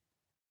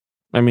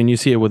 I mean, you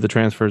see it with the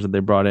transfers that they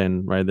brought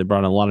in, right? They brought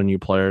in a lot of new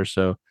players,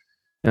 and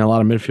a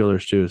lot of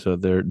midfielders too. So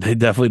they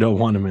definitely don't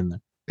want him in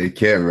there. They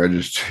can't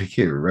register. They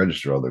can't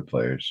register all their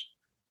players.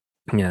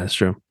 Yeah, that's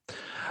true.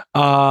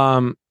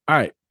 All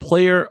right,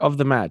 player of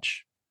the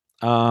match.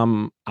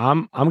 I'm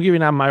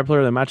giving out my player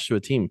of the match to a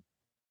team.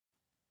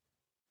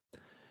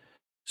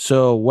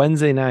 So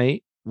Wednesday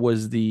night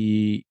was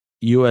the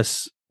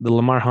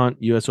Lamar Hunt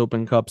U.S.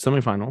 Open Cup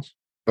semifinals.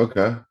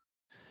 Okay.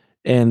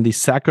 And the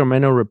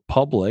Sacramento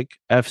Republic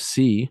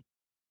FC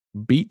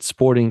beat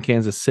Sporting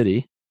Kansas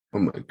City. Oh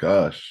my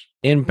gosh.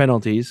 In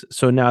penalties.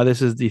 So now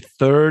this is the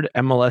 3rd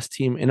MLS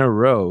team in a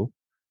row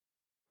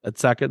that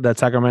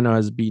Sacramento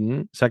has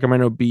beaten.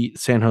 Sacramento beat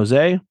San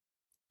Jose,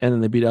 and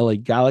then they beat LA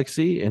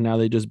Galaxy, and now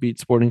they just beat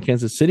Sporting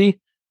Kansas City.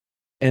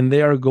 And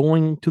they are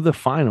going to the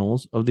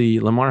finals of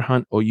the Lamar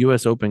Hunt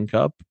U.S. Open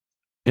Cup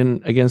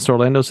against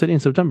Orlando City in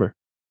September.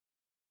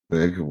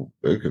 They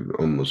could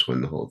almost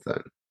win the whole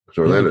thing. Because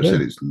Orlando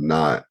City's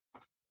not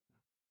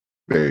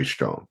very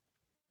strong.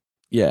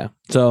 Yeah.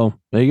 So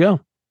there you go.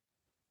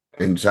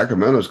 And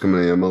Sacramento's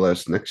coming to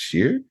MLS next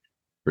year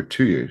or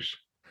 2 years?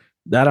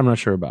 That I'm not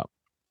sure about.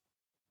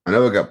 I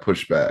know it got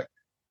pushed back.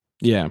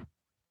 Yeah.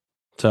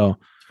 So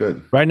It's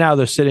good. right now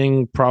they're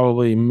sitting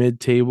probably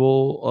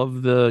mid-table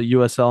of the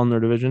USL in their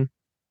division.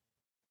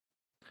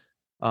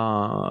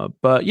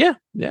 But yeah.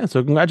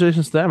 So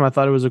congratulations to them. I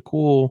thought it was a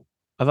cool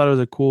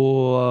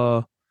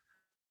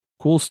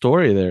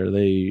story there.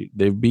 They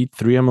beat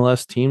three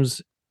MLS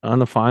teams on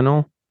the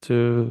final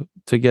to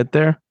get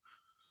there.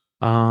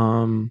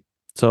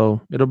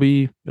 So it'll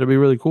be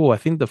really cool. I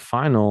think the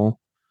final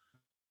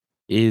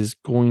is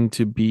going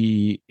to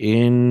be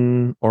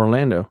in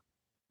Orlando.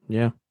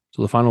 Yeah.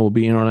 So the final will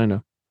be in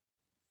Orlando.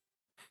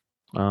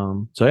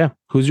 So yeah,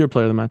 who's your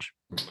player of the match?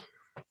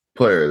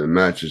 Player of the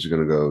match is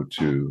going to go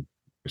to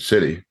a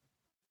city,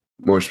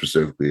 more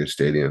specifically a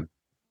stadium.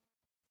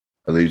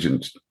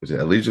 Allegiant, is it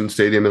Allegiant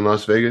Stadium in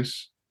Las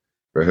Vegas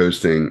for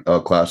hosting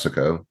El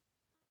Clasico,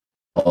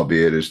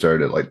 albeit it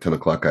started at like 10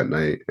 o'clock at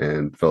night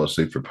and fell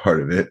asleep for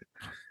part of it.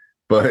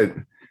 But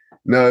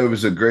no, it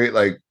was a great,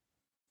 like,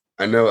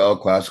 I know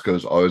El Clasico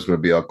is always going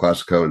to be El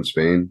Clasico in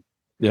Spain.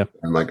 Yeah.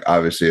 And like,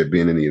 obviously, it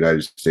being in the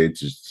United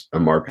States is a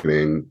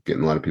marketing,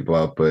 getting a lot of people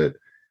out, but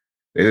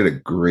they did a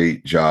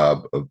great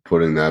job of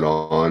putting that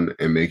on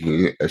and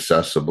making it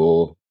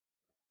accessible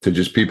to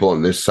just people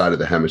on this side of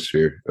the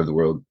hemisphere of the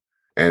world.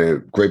 And a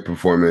great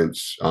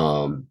performance.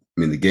 I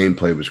mean, the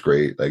gameplay was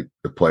great. Like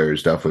the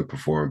players definitely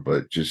performed,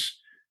 but just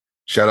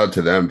shout out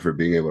to them for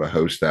being able to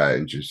host that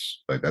and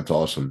just like that's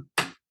awesome.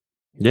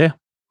 Yeah.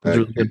 It's I,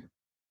 really good.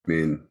 I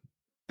mean,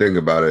 think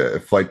about it. A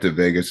flight to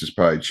Vegas is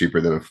probably cheaper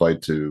than a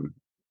flight to Madrid.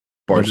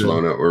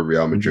 Barcelona or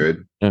Real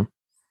Madrid. Yeah.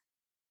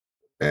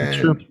 That's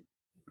true. And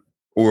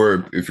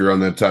or if you're on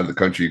that side of the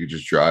country, you could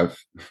just drive.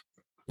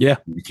 Yeah.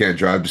 You can't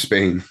drive to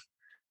Spain.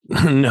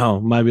 No,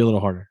 might be a little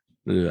harder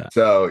to do that.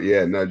 So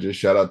yeah, no, just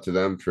shout out to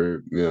them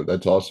for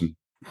that's awesome.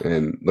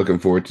 And looking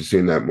forward to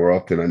seeing that more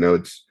often. I know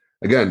it's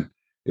again,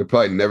 you'll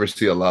probably never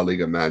see a La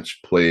Liga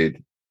match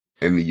played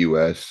in the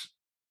US.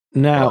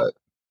 Now,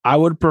 I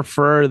would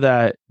prefer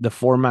that the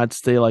format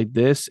stay like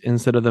this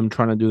instead of them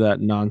trying to do that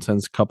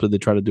nonsense cup that they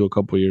tried to do a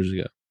couple of years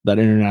ago. That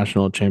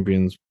international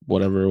champions,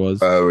 whatever it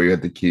was. Where you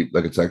have to keep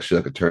like it's actually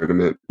like a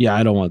tournament. Yeah,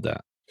 I don't want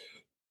that.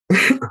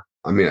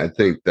 I mean, I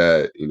think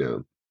that,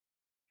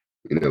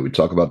 we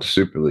talk about the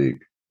Super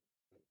League.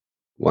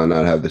 Why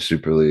not have the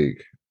Super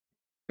League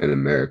in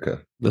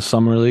America? The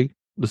summer league,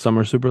 the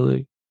summer super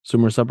league,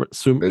 Doesn't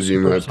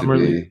even have to summer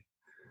be. league.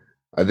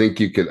 I think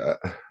you could.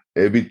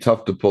 It'd be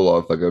tough to pull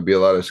off. Like it'd be a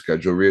lot of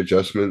schedule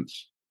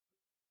readjustments,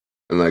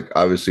 and like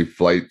obviously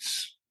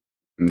flights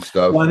and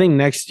stuff. Well, I think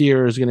next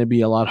year is going to be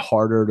a lot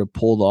harder to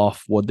pull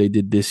off what they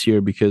did this year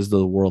because of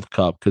the World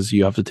Cup. Because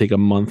you have to take a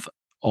month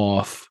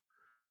off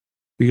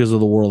because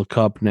of the World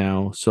Cup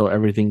now, so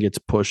everything gets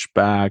pushed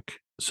back.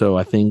 So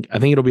I think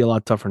it'll be a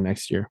lot tougher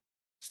next year.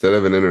 Instead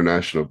of an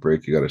international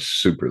break, you got a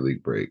Super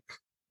League break.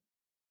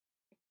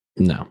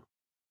 No.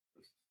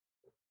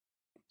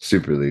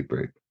 Super League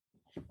break.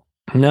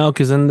 No,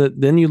 because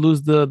then you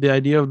lose the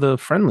idea of the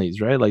friendlies,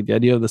 right? Like the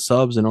idea of the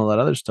subs and all that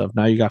other stuff.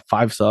 Now you got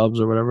 5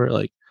 subs or whatever.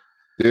 Like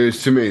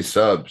there's too many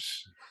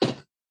subs.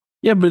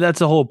 Yeah, but that's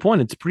the whole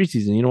point. It's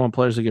preseason. You don't want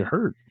players to get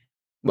hurt.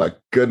 My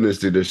goodness,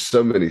 dude, there's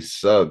so many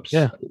subs.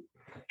 Yeah.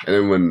 And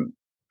then when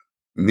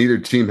neither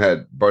team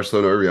had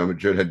Barcelona or Real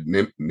Madrid had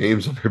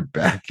names on their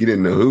back, you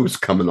didn't know who was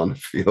coming on the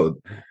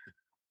field.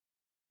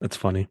 That's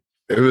funny.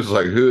 It was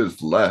like, who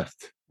is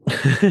left?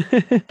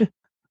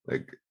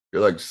 Like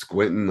you're like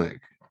squinting, like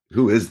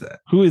who is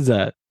that? Who is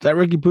that? Is that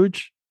Ricky Puig?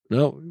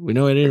 No, we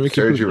know it ain't Ricky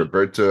Sergio Puig.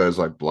 Roberto has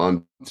like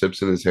blonde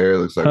tips in his hair.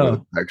 Looks like one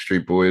of the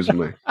Backstreet Boys. I'm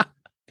like,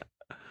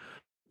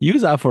 he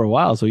was out for a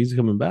while, so he's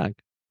coming back.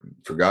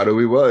 Forgot who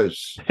he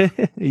was.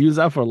 He was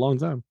out for a long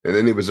time. And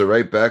then he was a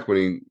right back when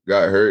he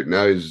got hurt.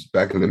 Now he's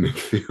back in the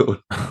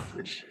midfield.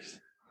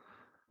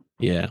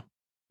 Yeah.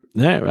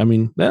 I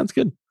mean, that's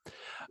good.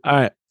 All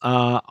right.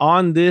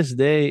 On this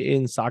day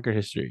in soccer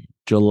history,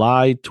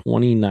 July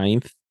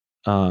 29th,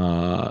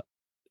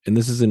 and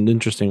this is an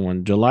interesting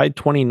one, July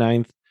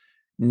 29th,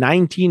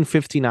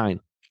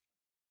 1959.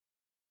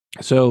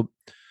 So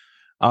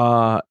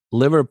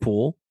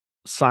Liverpool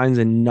signs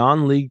a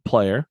non-league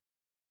player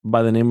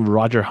by the name of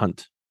Roger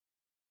Hunt.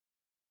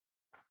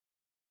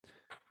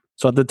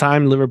 So at the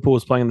time, Liverpool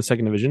was playing in the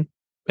second division.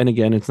 And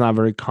again, it's not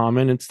very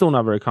common. It's still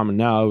not very common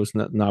now. It was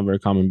not very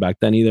common back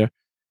then either.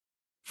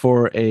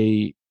 For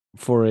a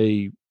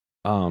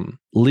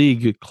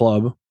league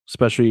club,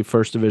 especially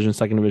first division,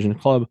 second division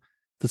club,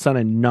 to sign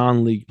a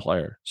non-league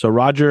player. So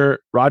Roger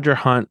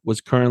Hunt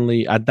was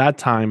currently at that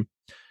time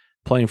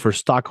playing for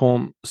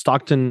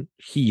Stockton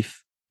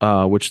Heath,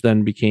 which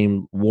then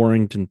became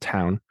Warrington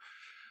Town.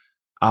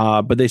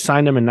 But they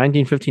signed him in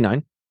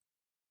 1959.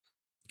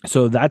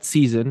 So that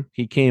season,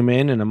 he came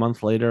in, and a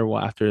month later,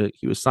 after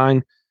he was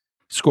signed,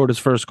 scored his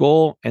first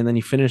goal, and then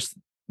he finished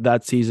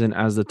that season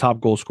as the top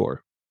goal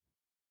scorer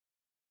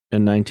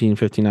in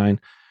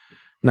 1959,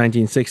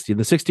 1960.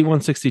 The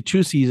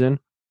 61-62 season,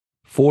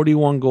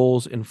 41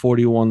 goals in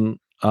 41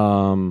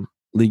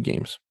 league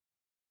games,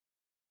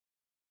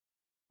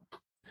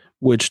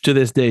 which to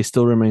this day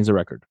still remains a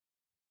record.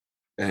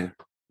 Damn.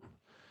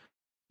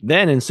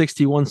 Then in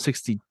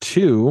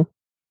 61-62,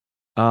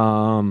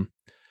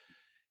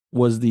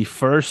 was the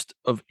first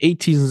of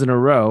 8 seasons in a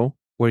row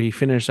where he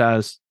finished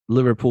as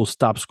Liverpool's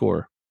top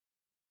scorer.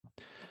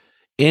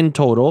 In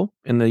total,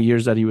 in the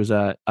years that he was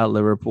at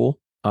Liverpool,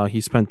 he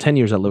spent 10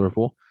 years at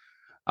Liverpool,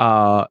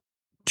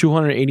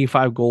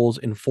 285 goals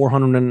in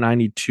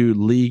 492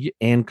 league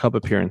and cup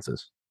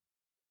appearances.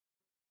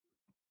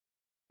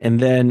 And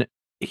then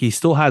he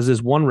still has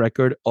this one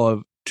record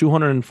of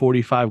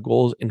 245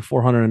 goals in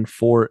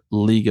 404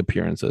 league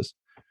appearances.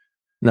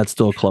 And that's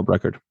still a club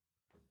record.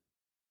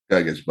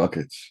 Guy gets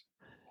buckets.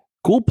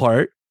 Cool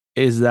part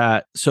is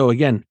that, so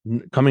again,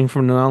 coming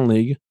from the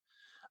non-league,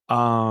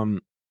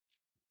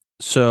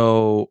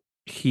 so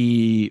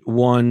he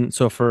won,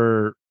 so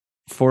for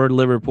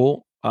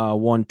Liverpool,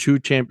 won 2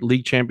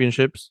 league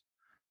championships,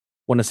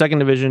 won a second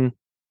division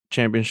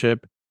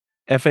championship,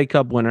 FA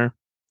Cup winner,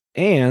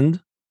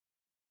 and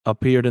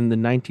appeared in the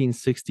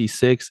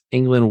 1966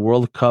 England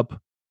World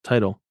Cup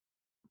title.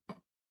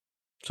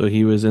 So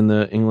he was in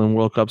the England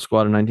World Cup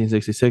squad in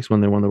 1966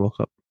 when they won the World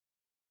Cup.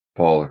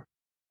 Baller.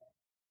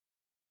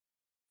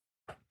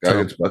 Guy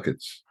gets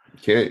buckets.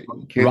 You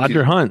can't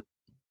Roger Hunt.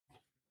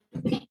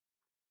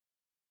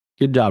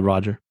 Good job,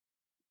 Roger.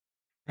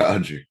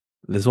 Roger.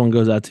 This one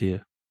goes out to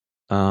you.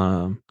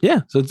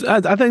 Yeah, so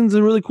I think it's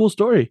a really cool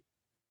story.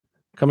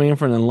 Coming in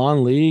from the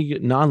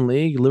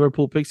non-league,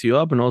 Liverpool picks you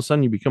up, and all of a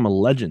sudden you become a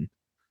legend.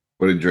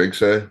 What did Drake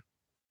say?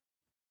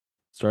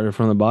 Started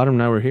from the bottom,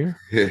 now we're here.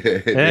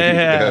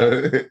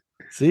 Yeah.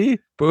 See?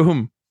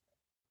 Boom.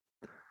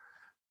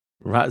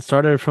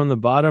 Started from the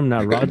bottom,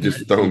 now Roger.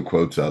 Just throwing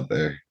quotes out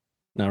there.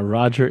 Now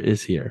Roger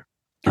is here.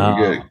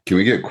 Can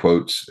we get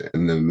quotes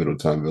in the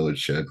Middletown Village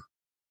shed?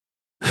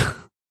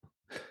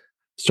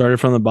 Started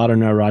from the bottom,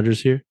 now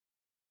Roger's here.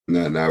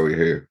 No, now we're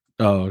here.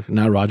 Oh,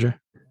 now Roger.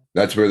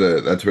 That's where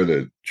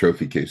the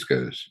trophy case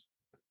goes.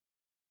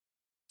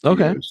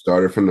 Okay.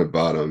 Started from the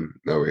bottom.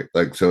 No,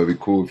 so it'd be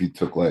cool if you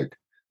took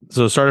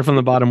So started from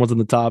the bottom, was on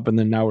the top, and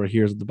then now we're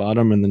here at the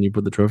bottom, and then you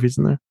put the trophies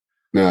in there.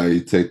 No,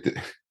 you take the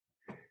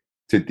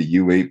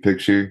U8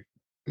 picture.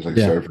 It's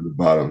started from the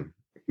bottom.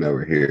 Now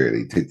we're here, and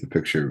you take the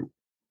picture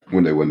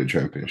when they win the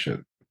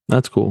championship.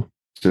 That's cool.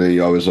 So then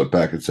you always look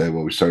back and say,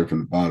 "Well, we started from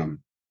the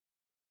bottom.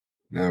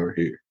 Now we're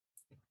here."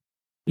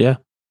 Yeah.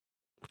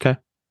 Okay.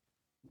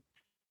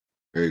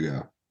 There you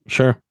go.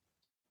 Sure.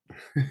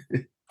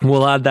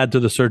 We'll add that to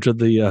the search of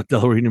the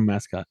Delaware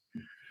mascot.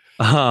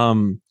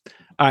 All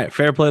right,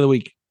 fair play of the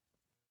week.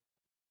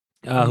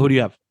 Who do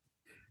you have?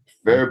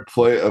 Fair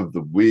play of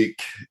the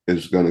week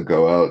is going to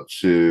go out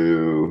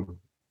to.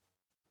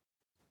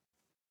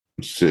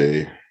 Let's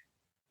see.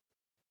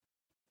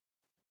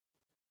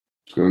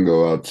 It's going to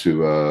go out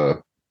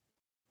to.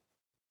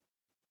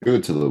 Go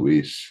to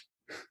Luis.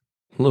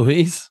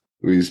 Luis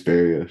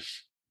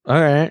Barrios. All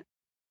right.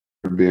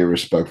 For being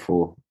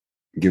respectful,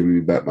 giving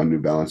me back my New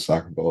Balance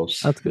soccer balls.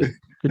 That's good.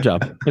 Good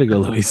job. Way to go,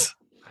 Luis.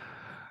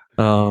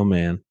 Oh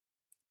man.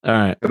 All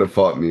right. Could have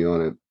fought me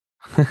on it.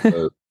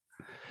 But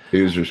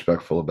he was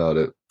respectful about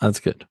it. That's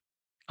good.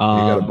 He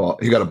got a ball.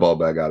 He got a ball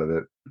bag out of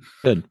it.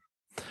 Good.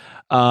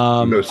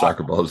 No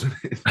soccer balls in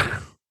it.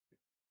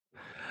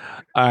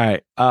 All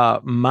right.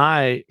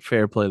 My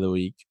fair play of the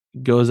week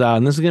goes out,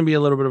 and this is going to be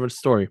a little bit of a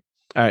story.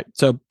 All right.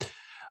 So,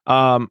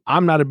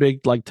 I'm not a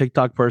big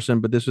TikTok person,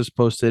 but this was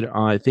posted,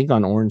 I think,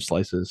 on Orange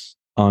Slices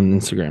on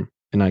Instagram,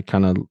 and I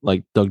kind of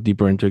dug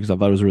deeper into it because I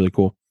thought it was really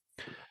cool.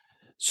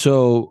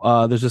 So,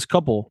 there's this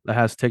couple that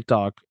has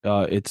TikTok.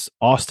 It's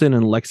Austin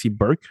and Lexi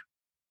Burke.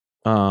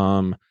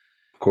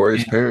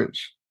 Corey's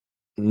parents?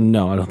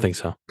 No, I don't think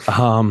so.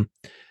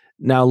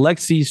 Now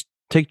Lexi's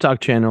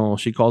TikTok channel,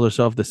 she calls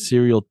herself the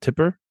Serial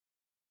Tipper.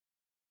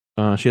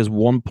 She has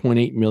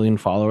 1.8 million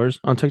followers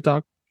on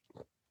TikTok.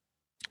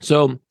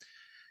 So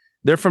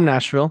they're from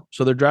Nashville.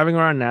 So they're driving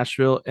around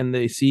Nashville, and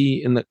they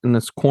see in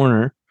this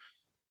corner,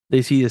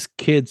 they see this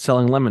kid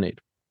selling lemonade.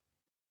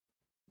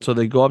 So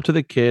they go up to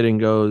the kid and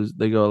go,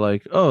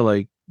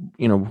 "Oh,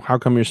 how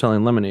come you're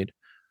selling lemonade?"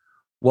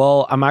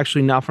 Well, I'm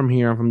actually not from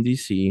here. I'm from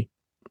DC.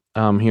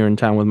 I'm here in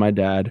town with my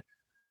dad,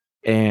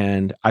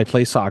 and I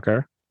play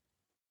soccer.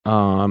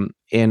 My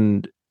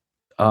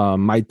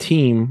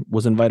team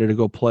was invited to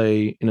go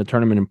play in a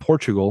tournament in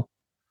Portugal,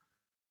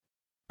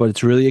 but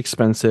it's really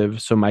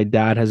expensive. So my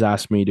dad has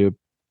asked me to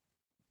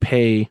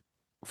pay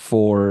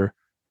for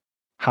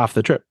half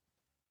the trip.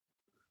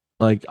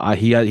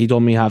 He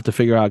told me I have to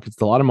figure out, 'cause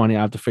it's a lot of money.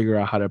 I have to figure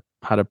out how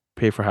to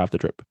pay for half the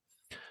trip.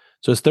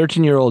 So his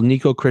 13-year-old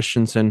Nico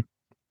Christensen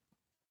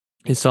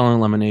is selling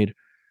lemonade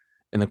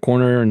in the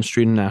corner and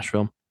street in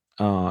Nashville,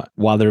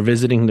 while they're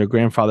visiting their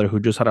grandfather who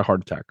just had a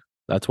heart attack.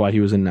 That's why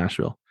he was in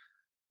Nashville,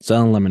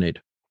 selling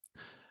lemonade.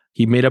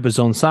 He made up his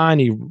own sign.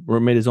 He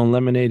made his own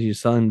lemonade. He's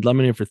selling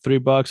lemonade for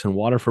 $3 and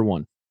water for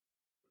 $1.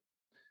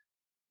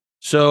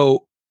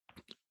 So,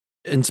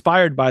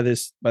 inspired by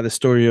the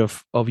story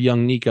of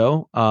young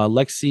Nico,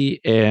 Lexi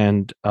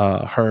and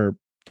her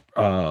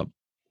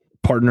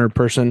partner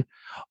person,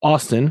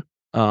 Austin,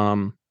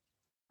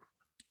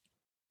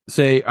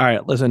 say, "All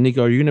right, listen,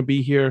 Nico, are you going to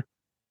be here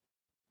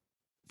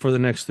for the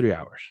next 3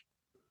 hours?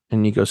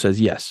 And Nico says,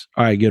 yes.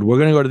 All right, good. We're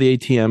going to go to the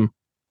ATM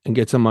and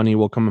get some money.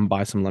 We'll come and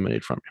buy some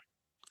lemonade from you.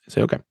 I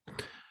say, okay.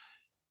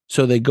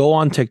 So they go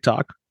on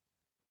TikTok.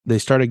 They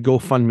start a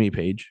GoFundMe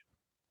page.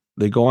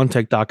 They go on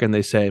TikTok and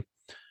they say,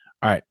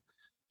 all right,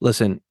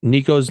 listen,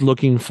 Nico's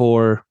looking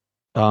for,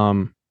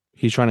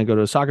 he's trying to go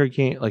to a soccer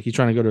game, like he's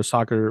trying to go to a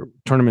soccer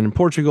tournament in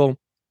Portugal.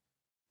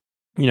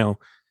 You know,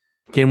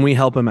 can we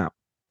help him out?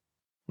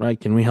 Right?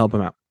 Can we help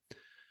him out?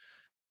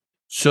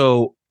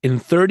 So in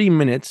 30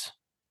 minutes,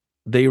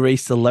 they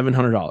raised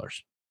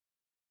 $1,100.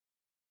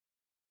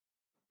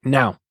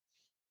 Now,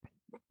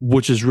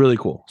 which is really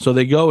cool. So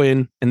they go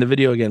in the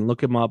video again,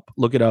 look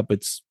it up.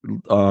 It's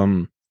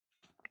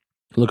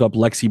look up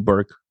Lexi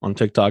Burke on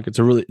TikTok. It's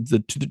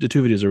the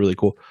two videos are really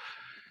cool.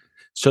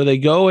 So they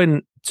go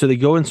and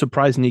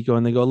surprise Nico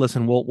and they go,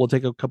 listen, we'll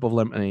take a cup of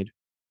lemonade.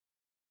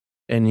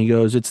 And he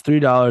goes, it's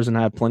 $3 and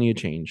I have plenty of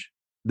change.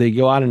 They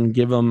go out and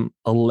give him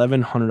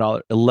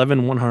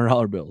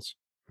 $1,100 bills.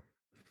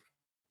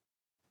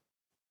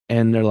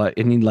 And they're like,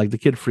 and the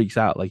kid freaks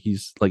out. Like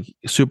he's like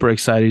super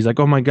excited. He's like,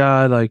 oh my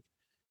God, like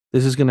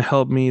this is gonna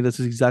help me. This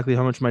is exactly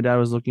how much my dad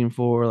was looking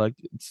for. Like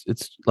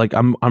it's like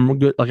I'm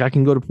good. Like I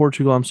can go to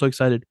Portugal. I'm so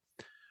excited.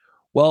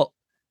 Well,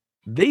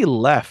 they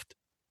left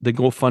the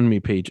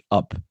GoFundMe page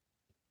up.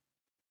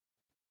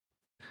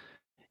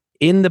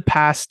 In the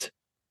past,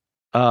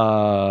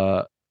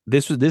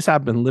 this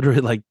happened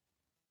literally like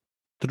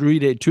 2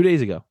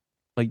 days ago.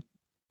 Like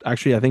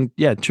actually, I think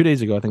 2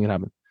 days ago, I think it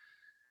happened.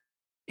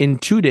 In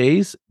 2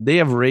 days, they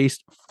have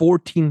raised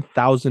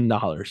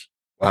 $14,000.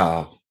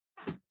 Wow.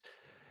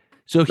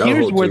 So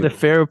here's where the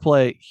fair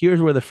play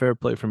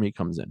for me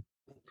comes in.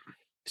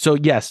 So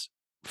yes,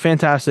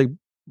 fantastic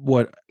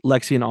what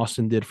Lexi and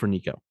Austin did for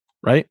Nico,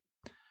 right?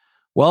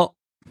 Well,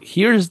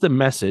 here's the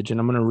message, and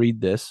I'm going to read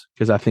this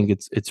because I think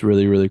it's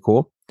really, really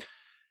cool.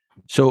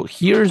 So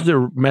here's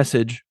the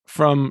message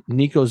from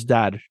Nico's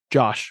dad,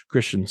 Josh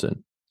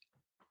Christensen.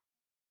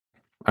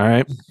 All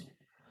right.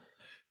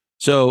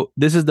 So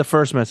this is the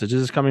first message.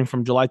 This is coming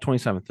from July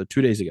 27th, so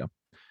 2 days ago.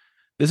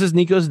 This is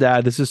Nico's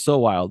dad. This is so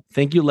wild.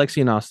 Thank you, Lexi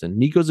and Austin.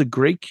 Nico's a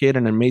great kid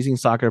and an amazing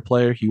soccer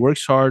player. He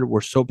works hard.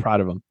 We're so proud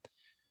of him.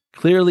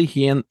 Clearly,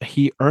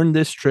 he earned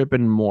this trip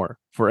and more.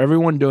 For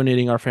everyone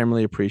donating, our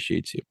family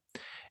appreciates you.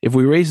 If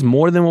we raise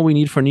more than what we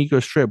need for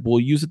Nico's trip, we'll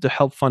use it to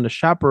help fund a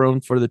chaperone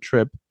for the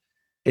trip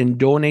and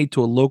donate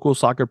to a local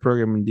soccer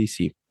program in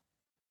DC.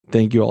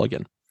 Thank you all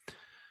again.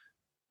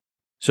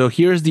 So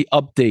here's the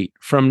update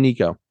from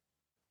Nico.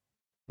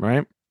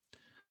 Right?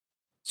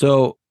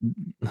 So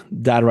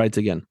dad writes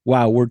again,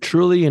 wow, we're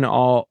truly in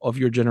awe of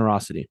your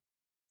generosity.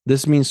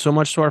 This means so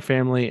much to our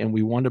family and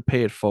we want to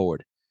pay it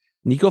forward.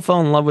 Nico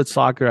fell in love with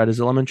soccer at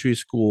his elementary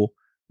school,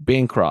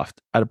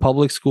 Bancroft, at a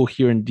public school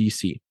here in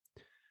DC.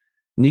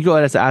 Nico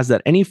has asked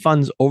that any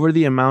funds over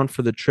the amount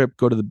for the trip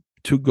go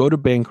to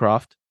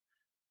Bancroft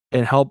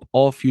and help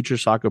all future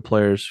soccer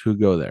players who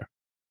go there.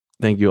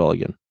 Thank you all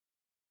again.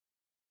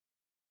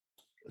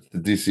 It's the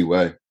DC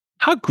way.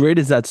 How great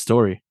is that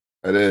story?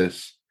 It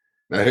is.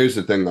 Now, here's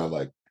the thing I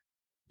like.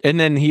 And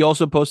then he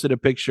also posted a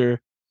picture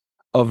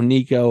of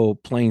Nico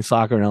playing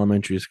soccer in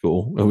elementary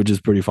school, which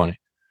is pretty funny.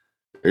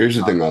 Here's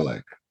the thing I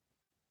like.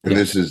 And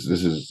this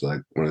is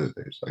like one of the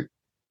things. Like,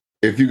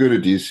 if you go to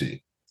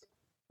DC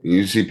and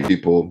you see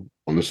people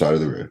on the side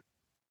of the road,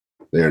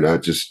 they are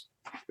not just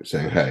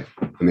saying, hey,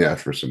 let me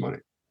ask for some money.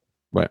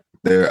 Right.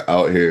 They're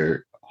out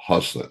here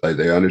hustling. Like,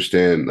 they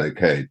understand, like,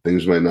 hey,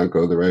 things might not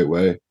go the right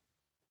way.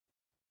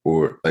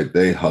 Or like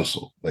they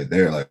hustle, like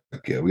they're like,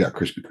 okay, we got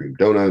Krispy Kreme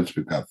donuts,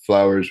 we've got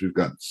flowers, we've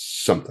got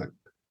something.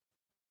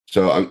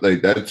 So I'm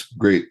like, that's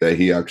great that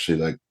he actually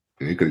like,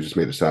 he could have just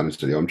made a sound and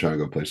said, I'm trying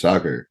to go play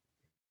soccer.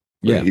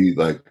 But yeah, he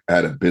like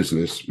had a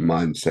business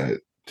mindset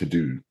to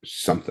do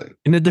something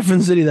in a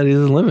different city that he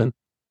doesn't live in.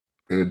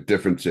 In a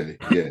different city,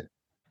 yeah.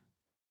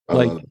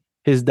 Like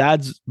his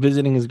dad's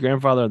visiting his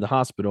grandfather at the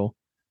hospital,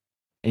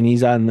 and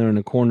he's out in there in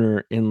the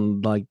corner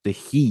in like the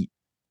heat.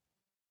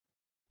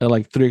 At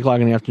like 3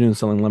 o'clock in the afternoon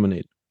selling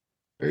lemonade.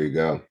 There you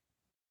go.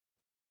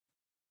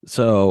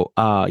 So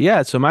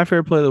so my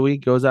favorite play of the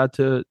week goes out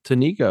to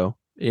Nico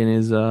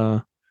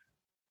and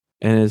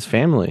his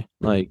family.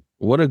 Like,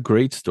 what a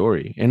great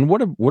story. And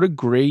what a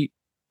great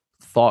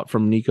thought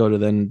from Nico to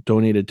then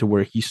donate it to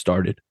where he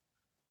started.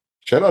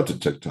 Shout out to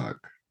TikTok.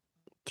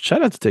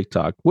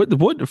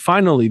 What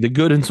finally the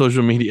good in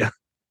social media.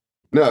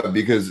 No,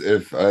 because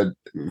if it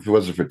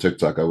wasn't for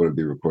TikTok, I wouldn't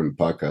be recording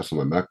podcasts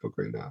on my MacBook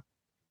right now.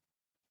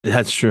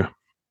 That's true.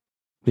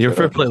 Your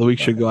favorite play of the week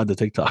should go out to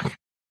TikTok.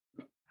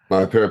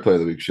 My favorite play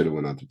of the week should have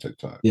went out to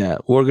TikTok. Yeah,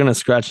 we're gonna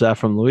scratch that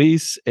from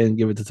Luis and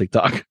give it to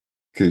TikTok.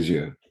 Because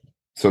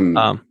some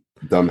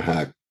dumb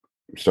hack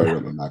started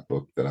on my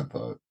MacBook that I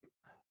thought,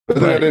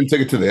 but then I didn't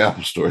take it to the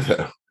Apple Store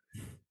though.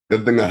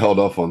 Good thing I held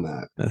off on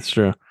that. That's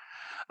true.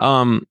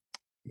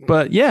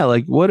 But yeah,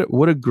 like what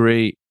a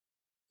great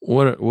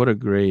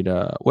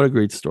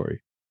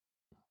story.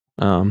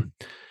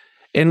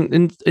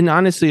 And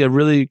honestly, a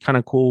really kind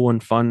of cool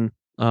and fun,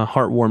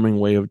 heartwarming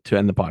way to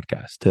end the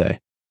podcast today.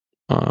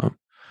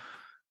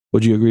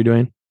 Would you agree,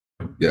 Dwayne?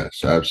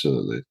 Yes,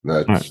 absolutely.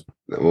 All right.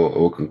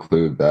 We'll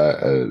conclude that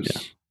Yeah.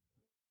 as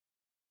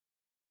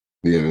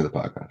the end of the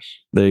podcast.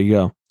 There you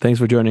go. Thanks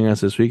for joining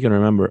us this week. And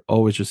remember,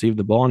 always receive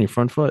the ball on your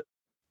front foot.